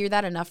like I hear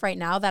that enough right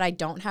now that I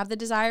don't have the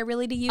desire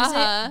really to use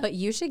it, but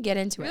you should get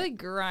into it. Really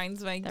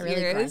grinds my gears. That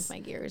really grinds my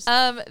gears.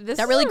 This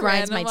that really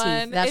grinds my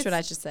teeth. That's what I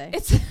should say.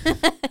 It's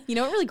you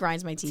know what really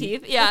grinds my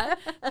teeth? Yeah.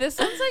 This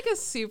one's like a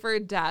super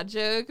dad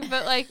joke,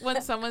 but like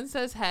when someone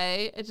says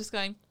hey, it's just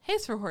going,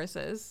 hey's for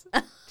horses.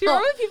 Do you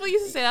remember when people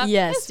used to say that?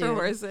 Yes, hey's for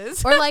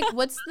horses. Or like,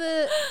 what's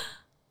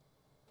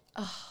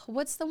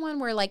the one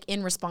where like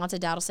in response a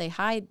dad will say,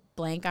 hi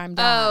blank, I'm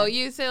dad. Oh,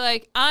 you say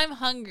like, I'm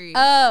hungry.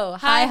 Oh,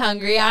 hi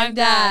hungry, I'm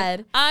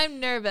dad. I'm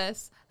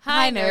nervous.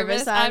 Hi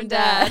nervous, I'm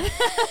dad.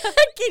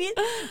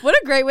 What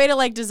a great way to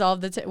like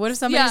dissolve the what if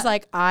somebody's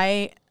like,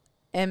 I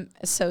am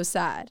so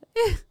sad.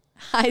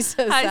 Hi,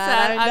 so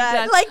sad, I'm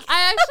dad. Like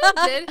I actually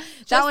did.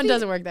 That one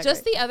doesn't work that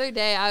Just great. the other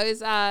day I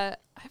was I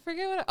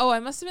forget what. I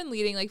must have been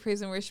leading like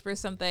praise and worship or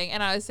something,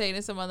 and I was saying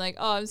to someone like,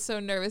 "Oh, I'm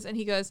so nervous," and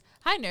he goes,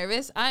 "Hi,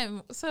 nervous.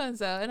 I'm so and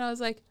so," and I was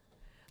like,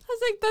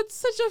 "That's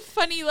such a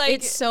funny like."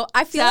 It's so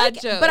I feel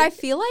like, joke. But I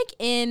feel like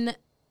in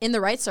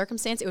the right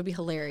circumstance, it would be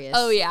hilarious.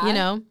 Oh yeah, you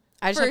know,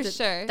 I just for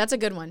sure. That's a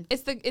good one.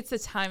 It's the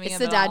timing. It's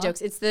the dad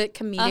jokes. It's the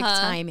comedic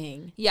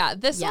timing. Yeah,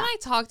 this one I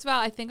talked about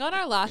I think on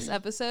our last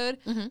episode,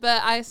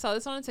 but I saw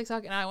this one on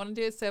TikTok and I want to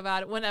do it so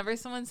bad. Whenever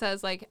someone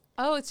says like,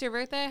 "Oh, it's your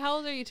birthday. How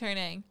old are you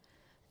turning?"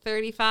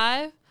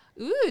 35.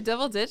 Ooh,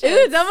 double digits. And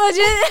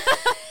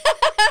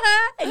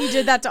you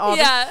did that to Aubrey.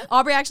 Yeah.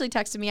 Aubrey actually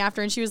texted me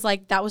after and she was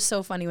like, that was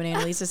so funny when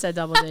Analisa said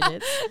double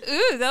digits.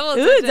 Ooh, double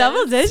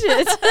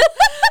digits.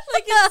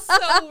 Like it's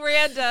so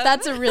random.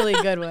 That's a really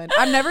good one.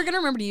 I'm never going to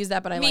remember to use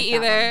that, but I like that one.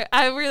 Me either.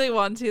 I really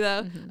want to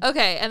though.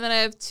 Okay, and then I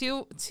have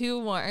two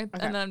more and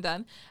then I'm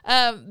done.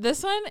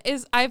 This one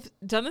is, I've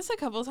done this a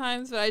couple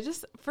times, but I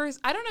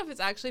don't know if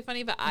it's actually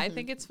funny, but I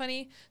think it's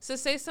funny. So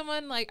say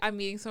someone like, I'm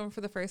meeting someone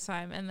for the first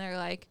time and they're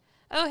like,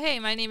 oh, hey,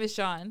 my name is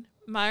John.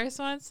 My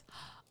response,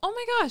 oh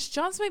my gosh,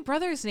 John's my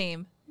brother's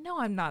name. No,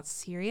 I'm not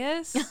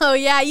serious. Oh,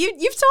 yeah.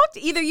 You've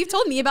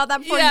told me about that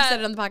before. You said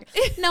it on the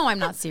podcast. No, I'm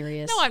not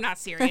serious. No, I'm not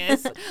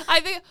serious. I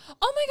think,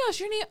 oh my gosh,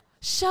 your name,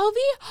 Shelby?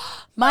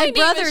 My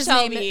brother's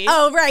name.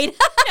 Oh, right.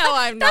 No,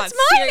 I'm not serious.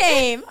 That's my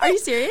name. Are you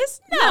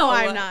serious? No,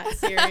 I'm not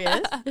serious.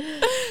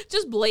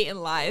 Just blatant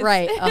lies.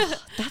 Right. Oh,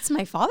 that's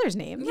my father's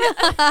name. And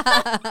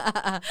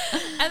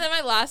then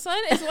my last one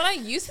is one I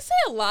used to say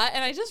a lot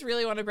and I just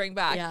really want to bring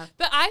back. Yeah.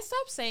 But I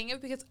stopped saying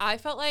it because I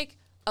felt like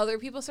other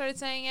people started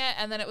saying it,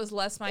 and then it was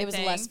less my thing. It was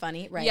less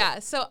funny, right? Yeah.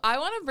 So I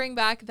want to bring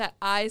back that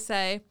I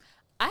say,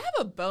 I have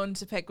a bone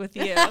to pick with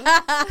you.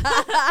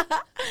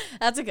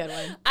 That's a good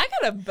one. I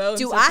got a bone.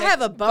 Do I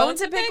have a bone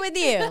to pick with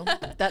you?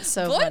 That's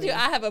so Boy, funny. do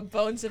I have a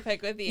bone to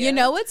pick with you. You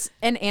know what's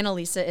an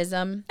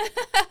Analisa-ism?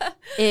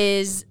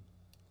 is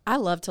I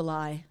love to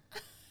lie.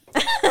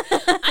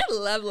 I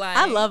love lying.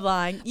 I love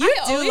lying. You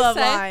do love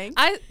lying.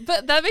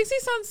 But that makes me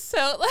sound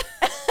so...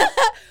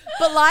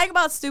 But lying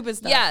about stupid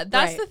stuff. Yeah,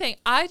 that's the thing.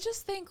 I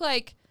just think,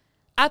 like,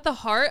 at the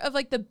heart of,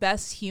 like, the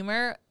best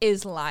humor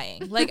is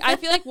lying. Like, I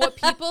feel like what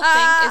people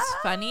think is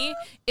funny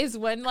is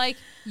when, like,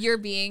 you're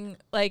being,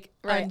 like,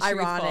 untruthful.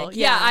 Ironic.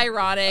 Yeah,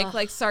 ironic,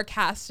 like,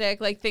 sarcastic,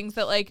 like, things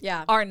that, like,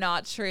 are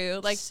not true.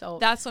 Like, so,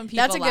 that's when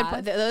people That's a laugh.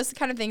 good point. Those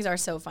kind of things are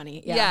so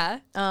funny. Yeah.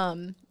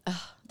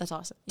 That's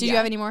awesome. Did you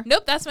have any more?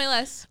 Nope, that's my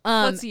list.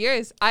 What's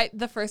yours?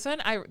 The first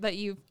one that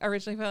you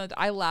originally found,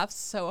 I laughed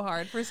so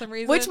hard for some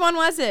reason. Which one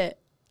was it?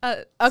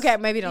 Okay,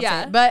 maybe don't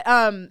say it. But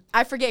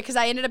I forget because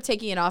I ended up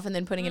taking it off and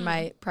then putting in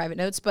my private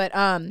notes. But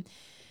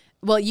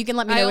well, you can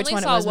let me know which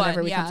one it was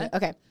whenever we come to it.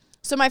 Okay.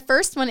 So my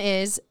first one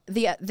is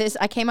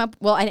I came up.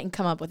 Well, I didn't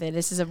come up with it.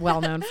 This is a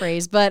well-known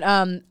phrase, but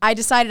I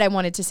decided I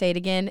wanted to say it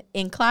again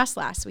in class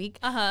last week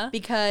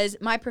because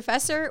my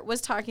professor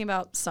was talking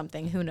about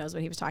something. Who knows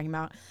what he was talking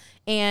about?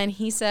 And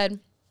he said,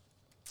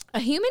 a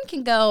human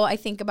can go, I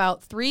think,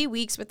 about 3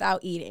 weeks without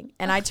eating.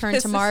 And I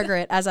turned to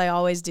Margaret, as I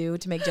always do,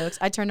 to make jokes.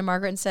 I turned to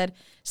Margaret and said,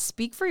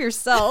 speak for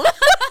yourself.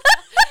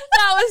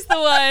 That was the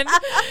one.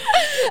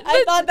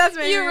 I thought that's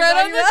what you wrote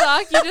on the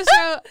doc. You just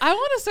wrote, I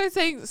want to start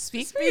saying,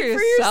 speak for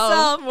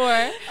yourself more.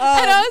 And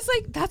I was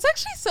like, that's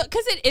actually so,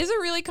 because it is a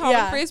really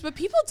common phrase, but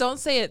people don't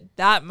say it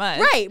that much.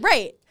 Right.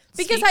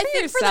 Because I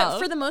think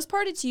for the most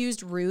part, it's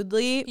used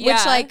rudely,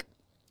 which, like,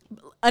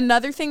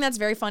 another thing that's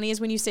very funny is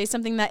when you say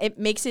something that it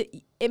makes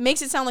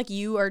it sound like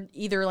you are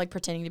either like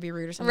pretending to be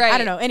rude or something. Right. I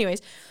don't know.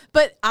 Anyways,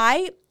 but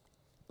I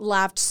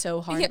laughed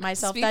so hard at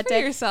myself that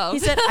day. Yourself. He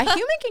said, a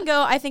human can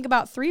go, I think,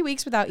 about 3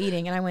 weeks without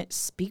eating. And I went,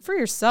 speak for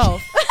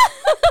yourself.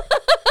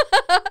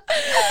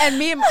 And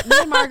me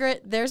and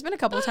Margaret, there's been a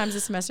couple of times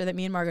this semester that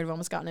me and Margaret have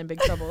almost gotten in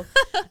big trouble.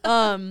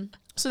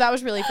 So that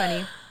was really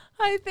funny.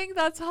 I think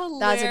that's hilarious.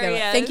 That's a good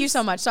one. Thank you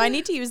so much. So I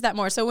need to use that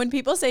more. So when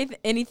people say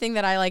anything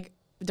that I like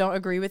don't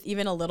agree with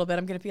even a little bit,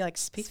 I'm gonna be like,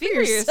 speak for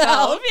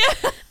yourself.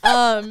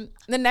 Yeah.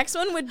 The next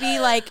one would be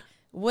like,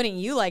 wouldn't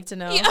you like to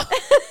know? Yeah.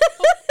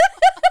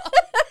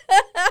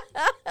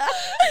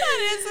 That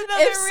is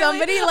another if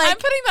somebody like, I'm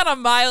putting that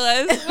on my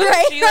list.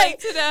 Wouldn't you like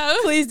to know?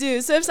 Please do.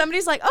 So if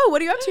somebody's like, oh,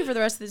 what are you up to for the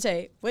rest of the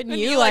day? Wouldn't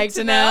you like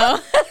to know?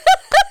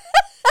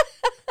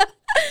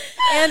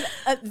 And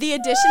the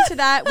addition to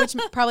that, which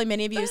probably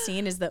many of you have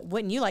seen, is that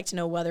wouldn't you like to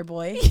know, Weather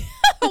Boy?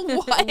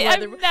 What? I've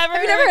never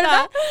heard of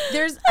that.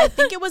 I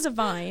think it was a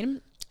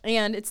Vine,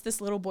 and it's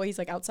this little boy. He's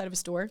like outside of a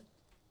store,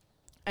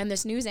 and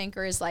this news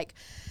anchor is like,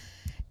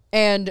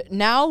 and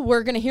now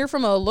we're gonna hear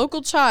from a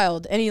local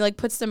child, and he like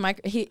puts the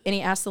mic. He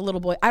asks the little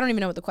boy. I don't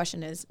even know what the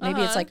question is.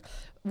 Maybe it's like,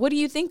 what do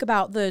you think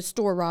about the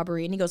store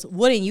robbery? And he goes,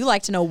 wouldn't you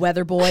like to know,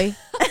 Weather Boy?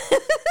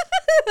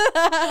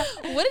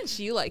 Wouldn't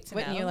you like to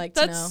know? Wouldn't you like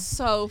to know? That's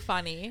so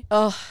funny.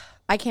 Oh,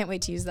 I can't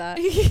wait to use that.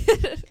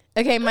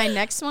 Okay, my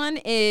next one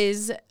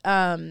is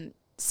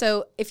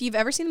so if you've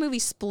ever seen the movie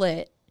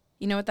Split,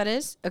 you know what that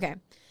is? Okay.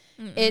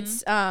 Mm-mm.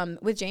 It's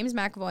with James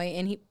McAvoy,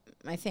 and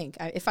I think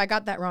if I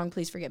got that wrong,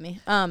 please forgive me.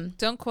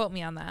 Don't quote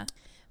me on that.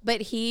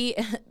 But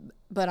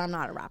I'm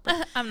not a rapper.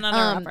 I'm not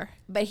a rapper.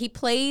 But he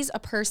plays a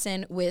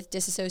person with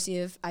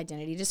dissociative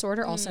identity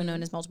disorder, also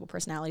known as multiple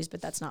personalities,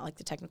 but that's not like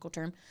the technical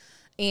term.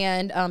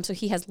 And so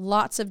he has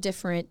lots of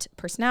different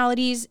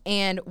personalities,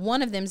 and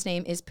one of them's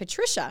name is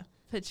Patricia.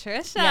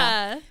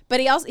 Yeah. But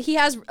he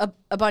has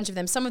a bunch of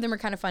them. Some of them are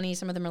kind of funny.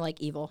 Some of them are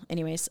like evil.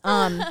 Anyways.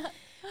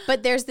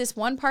 But there's this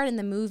one part in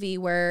the movie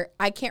where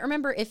I can't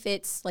remember if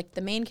it's like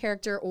the main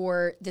character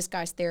or this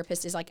guy's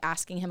therapist is like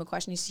asking him a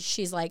question.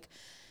 She's like,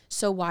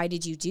 so why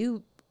did you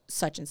do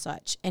such and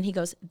such? And he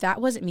goes, that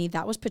wasn't me.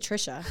 That was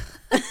Patricia.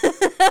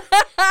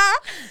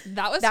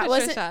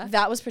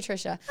 That was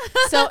Patricia.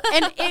 So,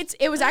 and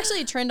it was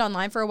actually a trend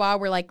online for a while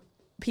where like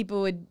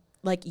people would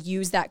like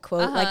use that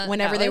quote, like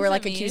whenever they were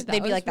like accused,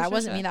 they'd be like, that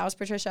wasn't me, that was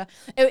Patricia.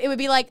 It would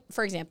be like,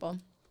 for example,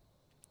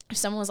 if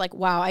someone was like,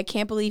 wow, I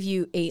can't believe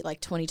you ate like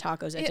 20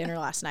 tacos at dinner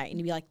last night. And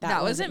you'd be like,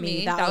 that wasn't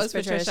me. That was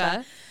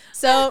Patricia.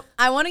 So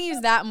I want to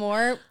use that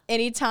more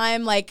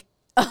anytime like,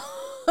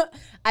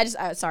 I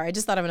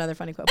just thought of another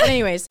funny quote. But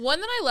anyways. One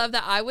that I love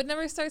that I would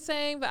never start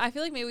saying, but I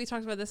feel like maybe we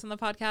talked about this on the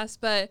podcast,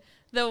 but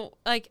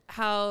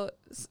how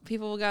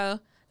people will go,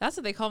 that's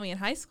what they call me in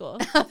high school.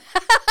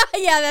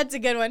 Yeah, that's a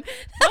good one.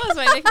 That was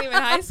my nickname in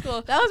high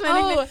school. That was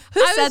my nickname.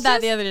 Who said that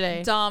the other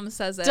day? Dom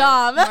says it.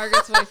 Dom.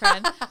 Margaret's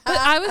boyfriend. But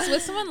I was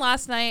with someone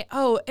last night.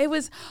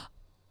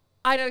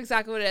 I know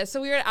exactly what it is.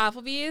 So we were at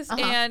Applebee's,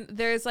 and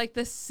there's like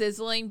this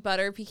sizzling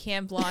butter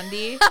pecan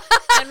blondie.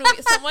 And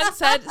someone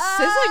said,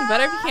 sizzling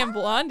butter pecan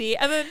blondie.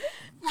 And then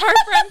our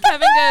friend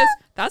Kevin goes,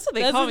 that's what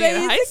they call me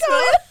in high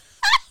school.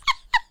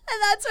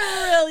 That's a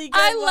really good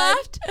one. I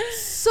laughed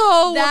so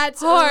hard.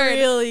 That's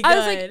really good. I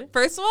was like,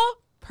 first of all,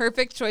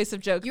 perfect choice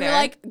of joke. You were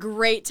like,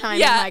 great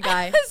timing, my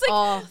guy. It's like,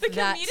 oh, the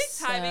comedic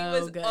timing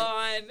was good.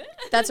 on.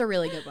 That's a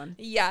really good one.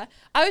 Yeah.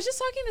 I was just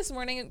talking this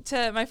morning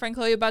to my friend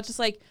Chloe about just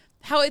like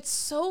how it's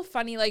so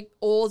funny, like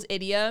old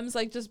idioms,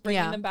 like just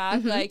bringing them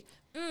back, like,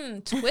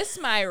 twist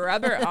my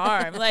rubber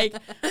arm. Like,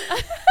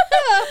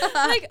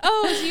 like,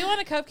 oh, do you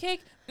want a cupcake?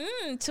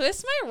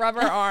 Twist my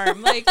rubber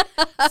arm. Like,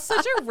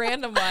 such a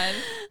random one.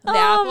 The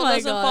apple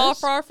doesn't fall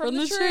far from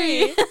the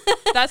tree.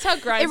 That's how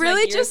grinds. It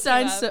really just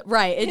sounds so,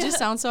 right. It just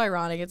sounds so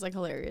ironic. It's like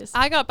hilarious.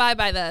 I got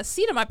by the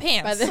seat of my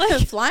pants. By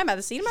the flying by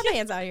the seat of my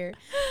pants out here.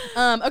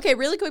 Okay,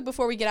 really quick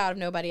before we get out of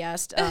Nobody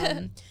Asked.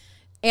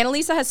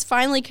 Analisa has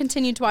finally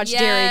continued to watch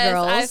Dairy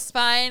Girls. I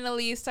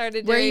finally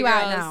started Dairy Girls. Where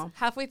are you at now?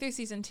 Halfway through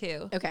season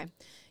 2. Okay.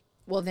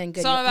 Well, then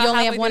good. So you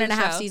only have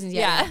 1.5 seasons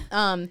yet.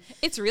 Yeah.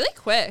 It's really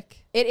quick.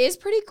 It is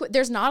pretty quick.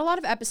 There's not a lot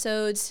of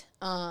episodes.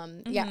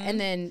 Yeah, and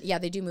then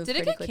they do move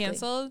pretty quickly. Did it get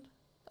canceled?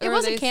 It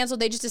wasn't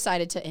canceled. They just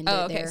decided to end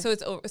it there. So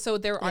it's over. So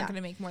they aren't going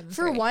to make more than 3.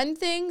 For one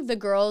thing, the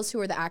girls who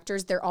are the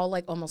actors, they're all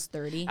like almost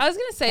 30. I was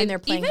going to say, and they're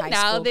playing even high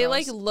now, school they girls.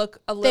 like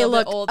look a little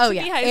bit old. Oh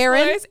yeah,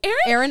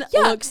 Aaron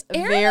looks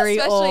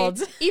very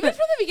old. Even from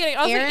the beginning,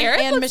 I was like,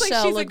 Aaron and looks Michelle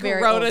like she's look a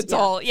grown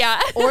adult.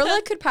 Yeah.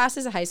 Orla could pass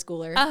as a high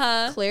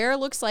schooler. Claire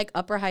looks like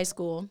upper high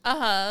school.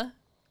 And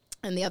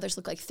the others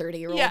look like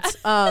 30-year-olds.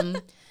 Yeah.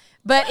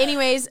 But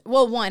anyways,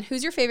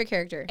 who's your favorite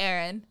character?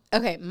 Aaron.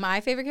 Okay,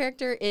 my favorite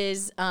character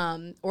is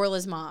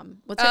Orla's mom.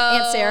 What's her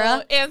Aunt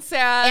Sarah? Aunt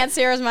Sarah. Aunt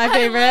Sarah's my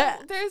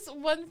favorite. There's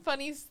one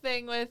funny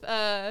thing with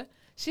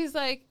she's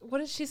like,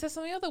 she says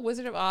something about the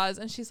Wizard of Oz,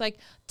 and she's like,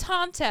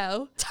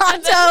 Tonto.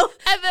 And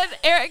then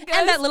Eric goes,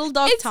 and that little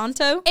dog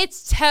Tonto.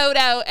 It's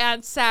Toto,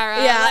 Aunt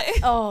Sarah. Yeah.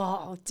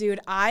 Oh,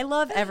 dude, I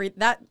love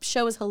that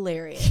show is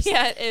hilarious.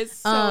 Yeah, it is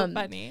so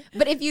funny.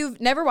 But if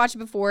you've never watched it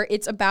before,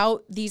 it's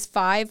about these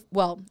 4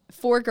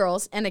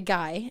 girls and a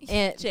guy.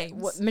 And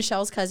James.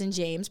 Michelle's cousin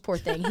James, poor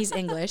thing, he's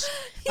English.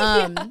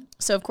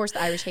 So of course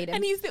the Irish hate him.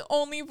 And he's the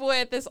only boy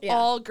at this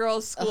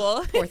all-girls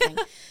school. Poor thing.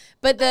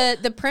 But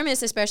the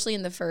premise, especially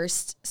in the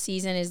first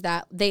season, is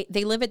that they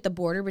live at the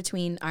border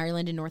between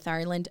Ireland and North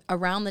Ireland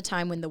around the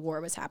time when the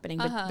war was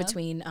happening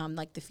between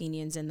like the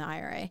Fenians and the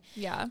IRA.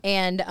 Yeah.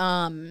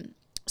 And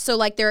so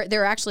like there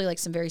are actually like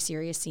some very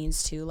serious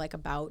scenes too, like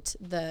about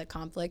the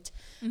conflict.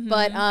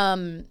 But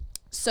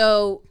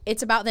so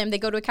it's about them. They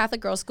go to a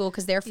Catholic girls' school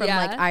because they're from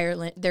like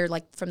Ireland. They're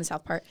like from the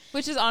south part.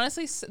 Which is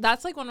honestly,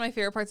 that's like one of my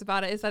favorite parts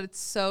about it is that it's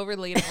so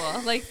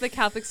relatable. Like the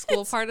Catholic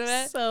school part of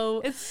it.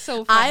 So it's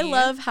so funny. I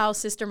love how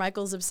Sister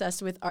Michael's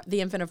obsessed with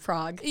the Infant of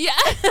Prague. Yeah.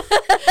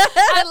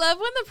 I love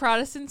when the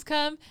Protestants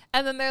come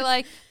and then they're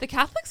like, the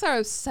Catholics are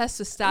obsessed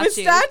with statues.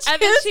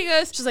 And then she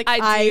goes, she's like,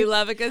 I do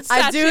love a good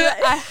statue.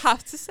 I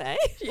have to say.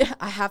 Yeah,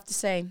 I have to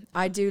say,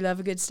 I do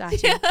love a good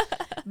statue. Yeah.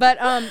 But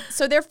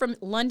so they're from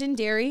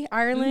Londonderry,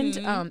 Ireland.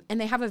 And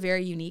they have a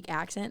very unique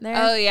accent there.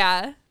 Oh,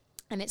 yeah.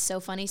 And it's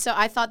so funny. So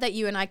I thought that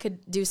you and I could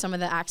do some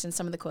of the accents,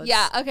 some of the quotes.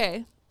 Yeah,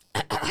 okay.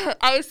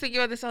 I was thinking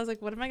about this. I was like,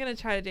 what am I going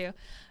to try to do?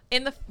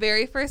 In the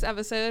very first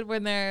episode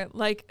when they're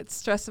like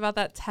stressed about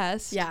that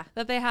test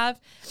that they have,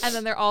 and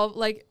then they're all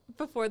like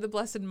before the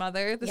Blessed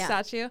Mother, the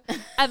statue.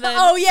 And then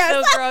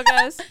the girl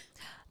goes,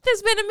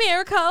 there's been a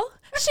miracle.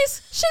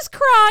 She's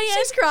crying.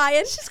 She's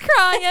crying. She's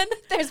crying.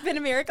 There's been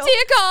a miracle.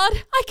 Dear God,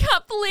 I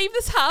can't believe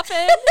this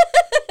happened.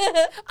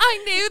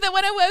 I knew that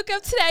when I woke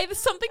up today that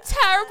something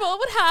terrible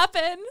would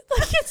happen.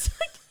 Like it's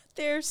like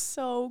they're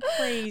so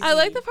crazy. I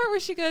like the part where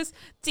she goes,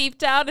 deep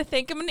down, I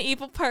think I'm an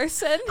evil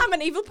person. I'm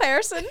an evil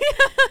person.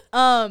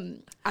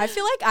 I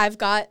feel like I've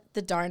got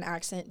the darn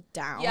accent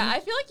down. Yeah, I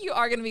feel like you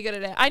are going to be good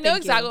at it. I know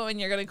exactly what one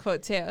you're going to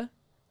quote too.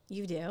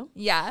 You do?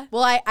 Yeah.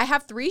 Well, I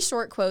have 3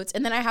 short quotes,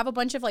 and then I have a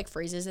bunch of like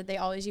phrases that they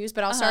always use,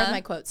 but I'll start with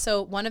my quotes.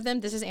 So one of them,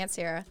 this is Aunt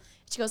Sarah.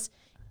 She goes,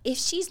 if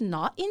she's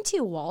not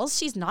into walls,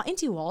 she's not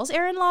into walls,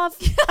 Aaron Love.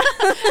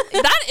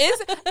 That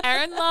is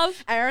Aaron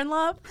Love. Aaron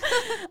Love.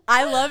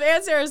 I love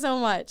Aunt Sarah so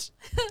much.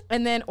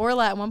 And then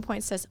Orla at one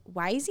point says,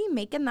 why is he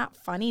making that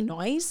funny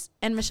noise?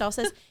 And Michelle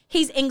says,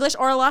 he's English,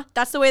 Orla.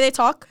 That's the way they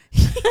talk.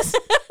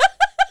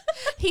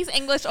 He's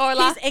English,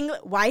 Orla.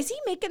 Why is he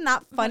making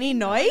that funny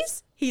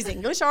noise? He's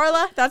English,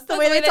 Orla. That's the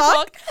way they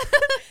talk.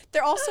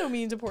 They're all so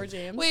mean to poor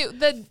James. Wait,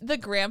 the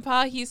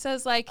grandpa, he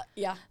says like,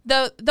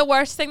 the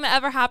worst thing that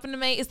ever happened to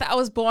me is that I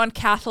was born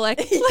Catholic.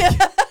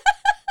 Yeah.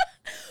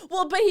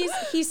 Well, but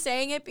he's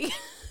saying it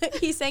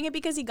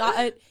because he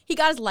got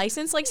his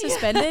license like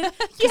suspended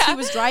because he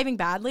was driving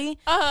badly.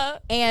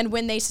 And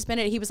when they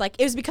suspended it, he was like,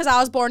 it was because I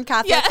was born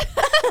Catholic. Yeah.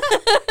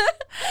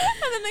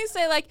 And then they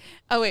say like,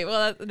 oh wait,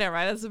 well never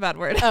mind, that's a bad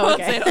word. Oh,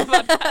 okay. I won't say it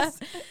on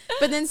podcast.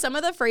 But then some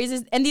of the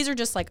phrases, and these are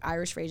just like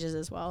Irish phrases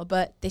as well,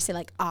 but they say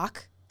like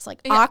 "och." It's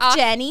like "och,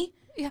 Jenny."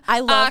 Yeah. I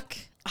love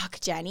 "och,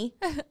 Jenny."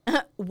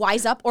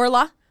 Wise up,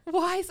 Orla.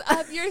 Wise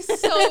up, you're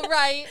so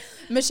right.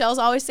 Michelle's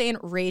always saying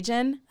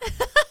 "ragin."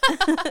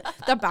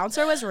 The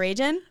bouncer was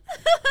ragin.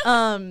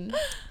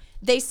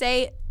 They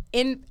say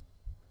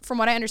from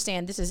what I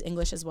understand, this is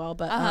English as well,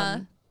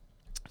 but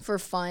for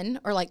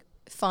fun or like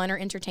fun or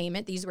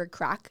entertainment, these were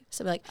crack.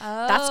 So like,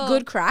 that's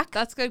good crack.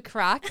 That's good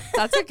crack.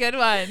 That's a good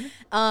one.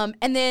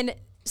 And then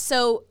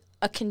So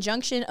a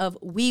conjunction of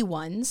wee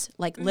ones,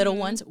 like little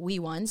ones, wee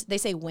ones, they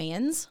say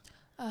wans.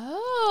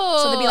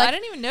 Oh, so they'd be like, I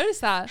didn't even notice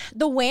that.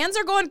 The wans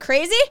are going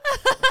crazy.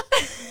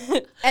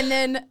 And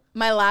then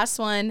my last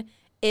one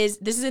is,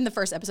 this is in the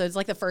first episode. It's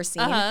like the first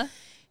scene.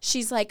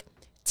 She's like,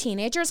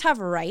 teenagers have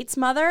rights,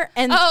 mother.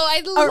 And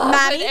I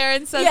love when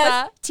Erin says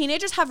that.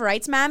 Teenagers have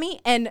rights, Mammy.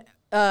 And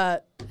I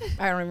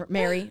don't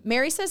remember,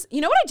 Mary says,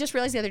 you know what I just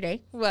realized the other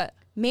day? What?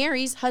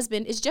 Mary's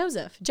husband is Joe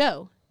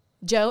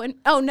and,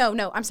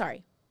 no, I'm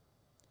sorry.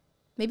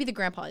 Maybe the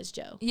grandpa is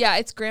Joe. Yeah,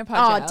 it's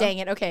Grandpa Joe. Oh, dang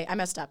it. Okay, I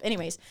messed up.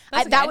 Anyways,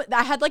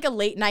 I had like a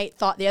late night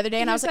thought the other day,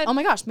 and I was like, oh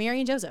my gosh, Mary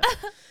and Joseph.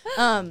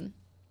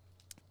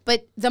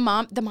 But the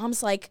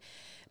mom's like,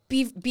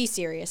 be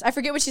serious. I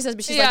forget what she says,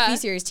 but she's like, be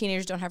serious.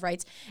 Teenagers don't have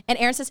rights. And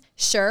Erin says,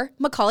 sure,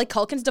 Macaulay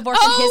Culkin's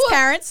divorcing his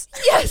parents.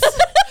 Yes.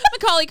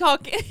 Macaulay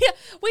Culkin. Yeah.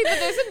 Wait, but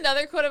there's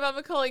another quote about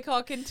Macaulay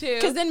Culkin too.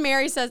 Because then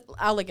Mary says,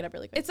 I'll look it up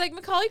really quick. It's like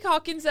Macaulay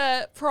Culkin's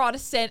a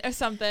Protestant or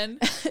something.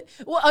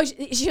 Well,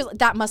 she was,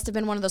 that must have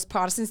been one of those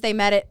Protestants they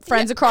met at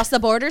Friends Across the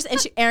Borders. And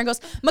Erin goes,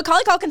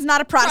 Macaulay Culkin's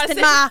not a Protestant,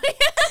 Ma.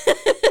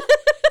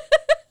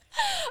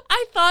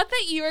 I thought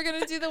that you were going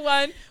to do the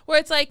one where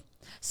it's like,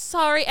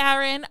 sorry,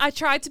 Erin, I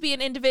tried to be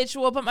an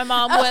individual, but my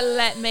mom wouldn't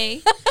let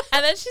me.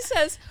 And then she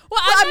says, well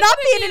I'm not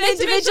being an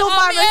individual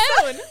by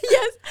myself.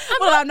 Yes.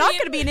 I'm not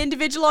going to be an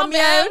individual on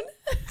my own.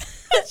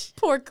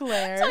 Poor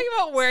Claire. Talking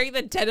about wearing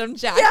the denim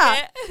jacket.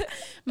 Yeah.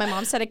 My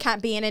mom said I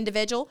can't be an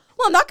individual.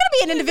 Well, I'm not going to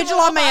be an individual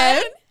on my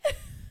own.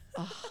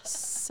 Oh,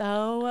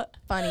 so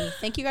funny.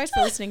 Thank you guys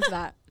for listening to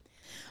that.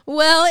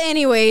 Well,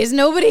 anyways,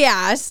 nobody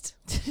asked.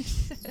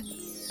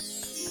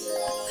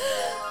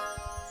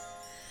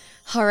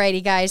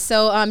 Alrighty, guys.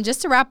 So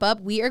just to wrap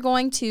up, we are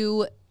going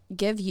to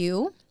give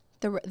you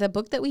the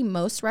book that we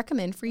most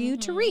recommend for you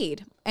to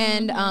read.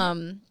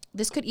 And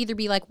this could either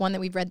be like one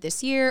that we've read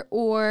this year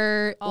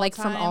or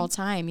from all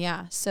time.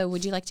 Yeah. So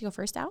would you like to go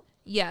first out?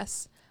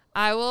 Yes.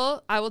 I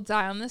will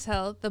die on this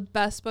hill. The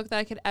best book that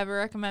I could ever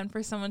recommend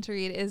for someone to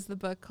read is the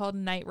book called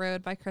Night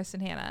Road by Kristen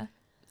Hanna.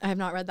 I have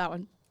not read that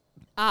one.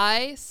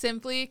 I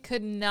simply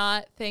could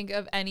not think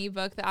of any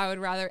book that I would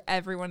rather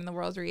everyone in the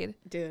world read.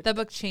 Dude. That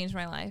book changed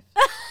my life.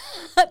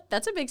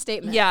 That's a big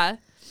statement. Yeah.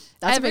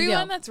 That's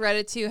everyone that's read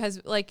it too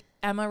has, like,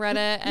 Emma read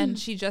it and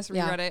she just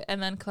reread it,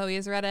 and then Chloe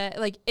has read it.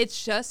 Like,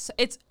 it's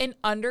an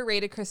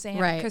underrated Kristen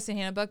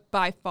Hanna book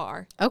by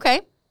far.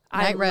 Okay.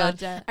 I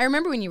loved it. I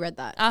remember when you read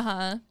that.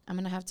 I'm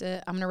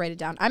gonna write it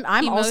down.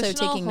 I'm also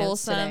taking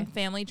notes today.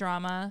 Family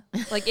drama.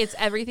 Like, it's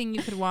everything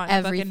you could want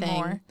in a book and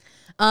more.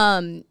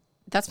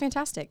 That's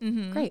fantastic.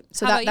 Great.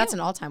 So that's an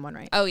all-time one,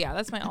 right? Oh yeah,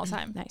 that's my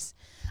all-time. Nice.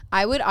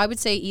 I would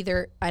say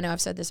either, I know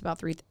I've said this about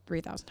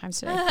 3,000 times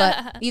today,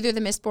 but either the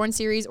Mistborn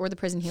series or the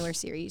Prison Healer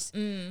series.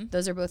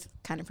 Those are both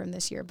kind of from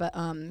this year, but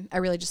I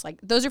really just like,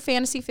 those are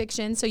fantasy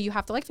fiction, so you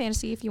have to like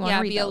fantasy if you want to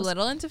read those. Yeah, be a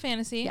little into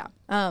fantasy. Yeah.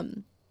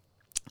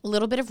 A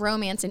little bit of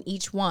romance in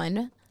each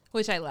one.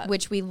 Which I love.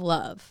 Which we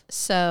love.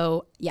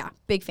 So, yeah,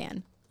 big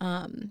fan.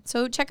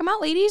 So check them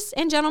out, ladies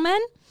and gentlemen.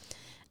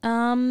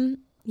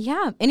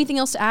 Yeah. Anything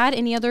else to add?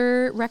 Any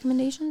other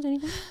recommendations?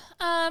 Anything?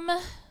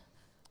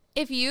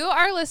 If you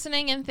are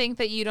listening and think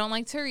that you don't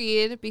like to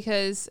read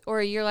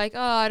or you're like,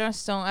 oh, I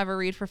just don't ever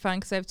read for fun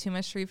because I have too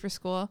much to read for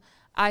school,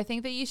 I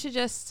think that you should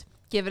just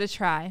give it a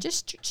try.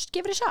 Just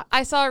give it a shot.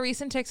 I saw a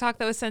recent TikTok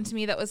that was sent to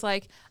me that was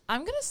like,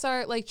 I'm going to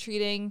start like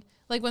treating,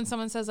 like when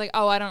someone says like,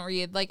 oh, I don't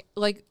read, like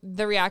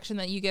the reaction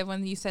that you give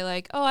when you say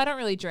like, oh, I don't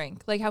really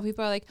drink. Like how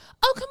people are like,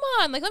 oh, come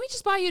on. Like, let me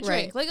just buy you a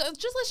drink. Right. Like,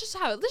 let's just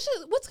have it.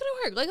 What's going to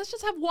hurt? Like, let's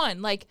just have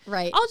one. Like,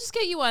 I'll just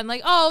get you one.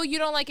 Like, oh, you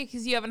don't like it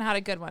because you haven't had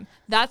a good one.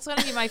 That's going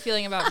to be my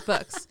feeling about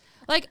books.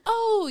 Like,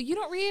 oh, you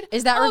don't read?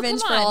 Is that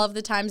revenge for all of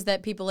the times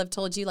that people have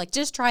told you, like,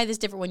 just try this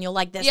different one, you'll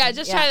like this one? Yeah,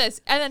 just try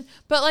this. And then,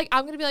 but like,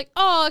 I'm going to be like,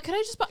 oh, can I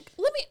just what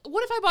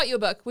if I bought you a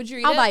book? Would you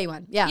read it? I'll buy you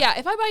one. Yeah. Yeah,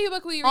 if I buy you a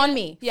book, will you read it? On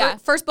me. Yeah.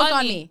 First book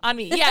on me. On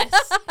me. Yes.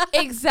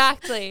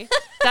 Exactly.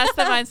 That's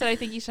the mindset I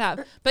think you should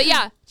have. But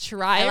yeah,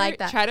 try to read a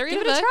book.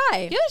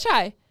 Give it a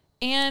try.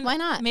 And why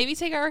not? Maybe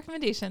take our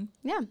recommendation.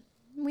 Yeah.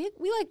 We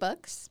like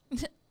books.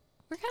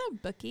 We're kind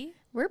of booky.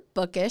 We're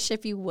bookish,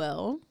 if you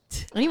will.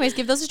 Anyways,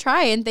 give those a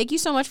try. And thank you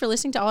so much for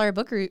listening to all our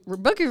book reviews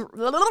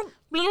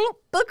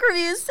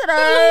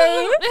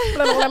today.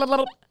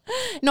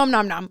 Nom,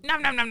 nom, nom.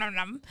 Nom, nom, nom, nom,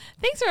 nom.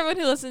 Thanks for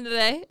everyone who listened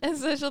today. And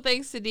special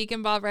thanks to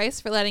Deacon Bob Rice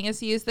for letting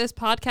us use this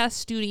podcast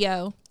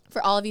studio.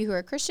 For all of you who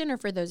are Christian or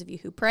for those of you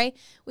who pray,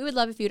 we would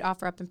love if you'd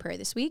offer up in prayer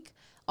this week.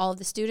 All of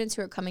the students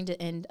who are coming to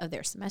the end of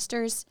their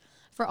semesters,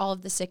 for all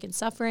of the sick and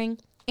suffering,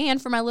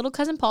 and for my little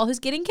cousin Paul, who's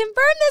getting confirmed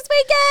this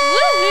weekend.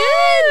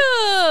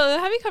 Woohoo!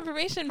 Happy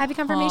confirmation, Happy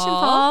confirmation,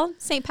 Paul.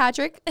 St.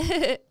 Patrick.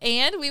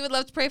 And we would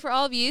love to pray for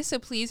all of you, so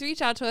please reach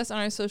out to us on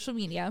our social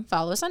media.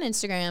 Follow us on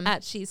Instagram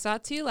at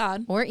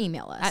she's.too-loud. Or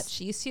email us at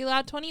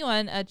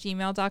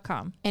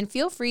she's2loud21@gmail.com. And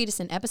feel free to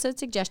send episode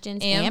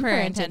suggestions and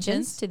prayer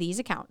intentions to these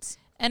accounts.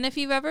 And if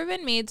you've ever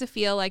been made to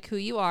feel like who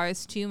you are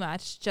is too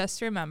much,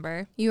 just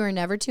remember, you are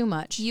never too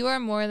much. You are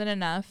more than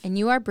enough. And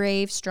you are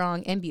brave,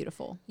 strong, and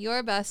beautiful.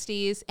 Your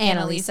besties,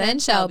 Analisa and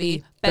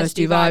Shelby.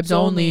 Bestie vibes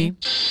only.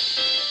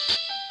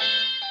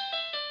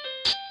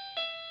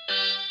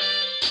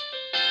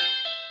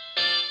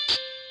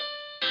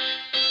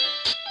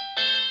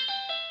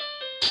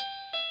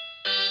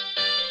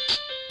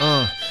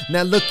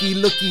 Now looky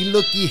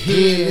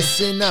here.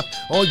 Listen up,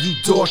 all you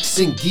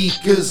dorks and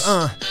geekers.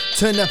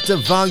 Turn up the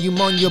volume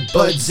on your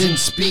buds and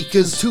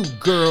speakers. Two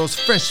girls,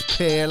 fresh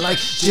pair, like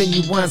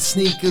genuine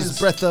sneakers.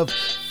 Breath of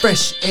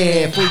fresh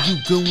air for you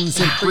goons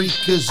and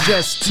freakers.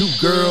 Just two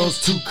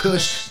girls, two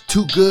kush,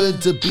 too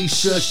good to be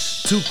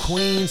shush. Two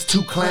queens,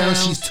 two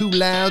clowns. She's too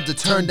loud to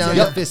turn down.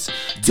 If it's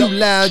too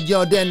loud,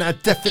 y'all, then I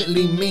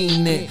definitely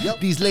mean it.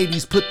 These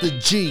ladies put the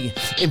G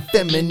in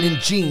feminine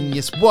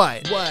genius.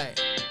 What?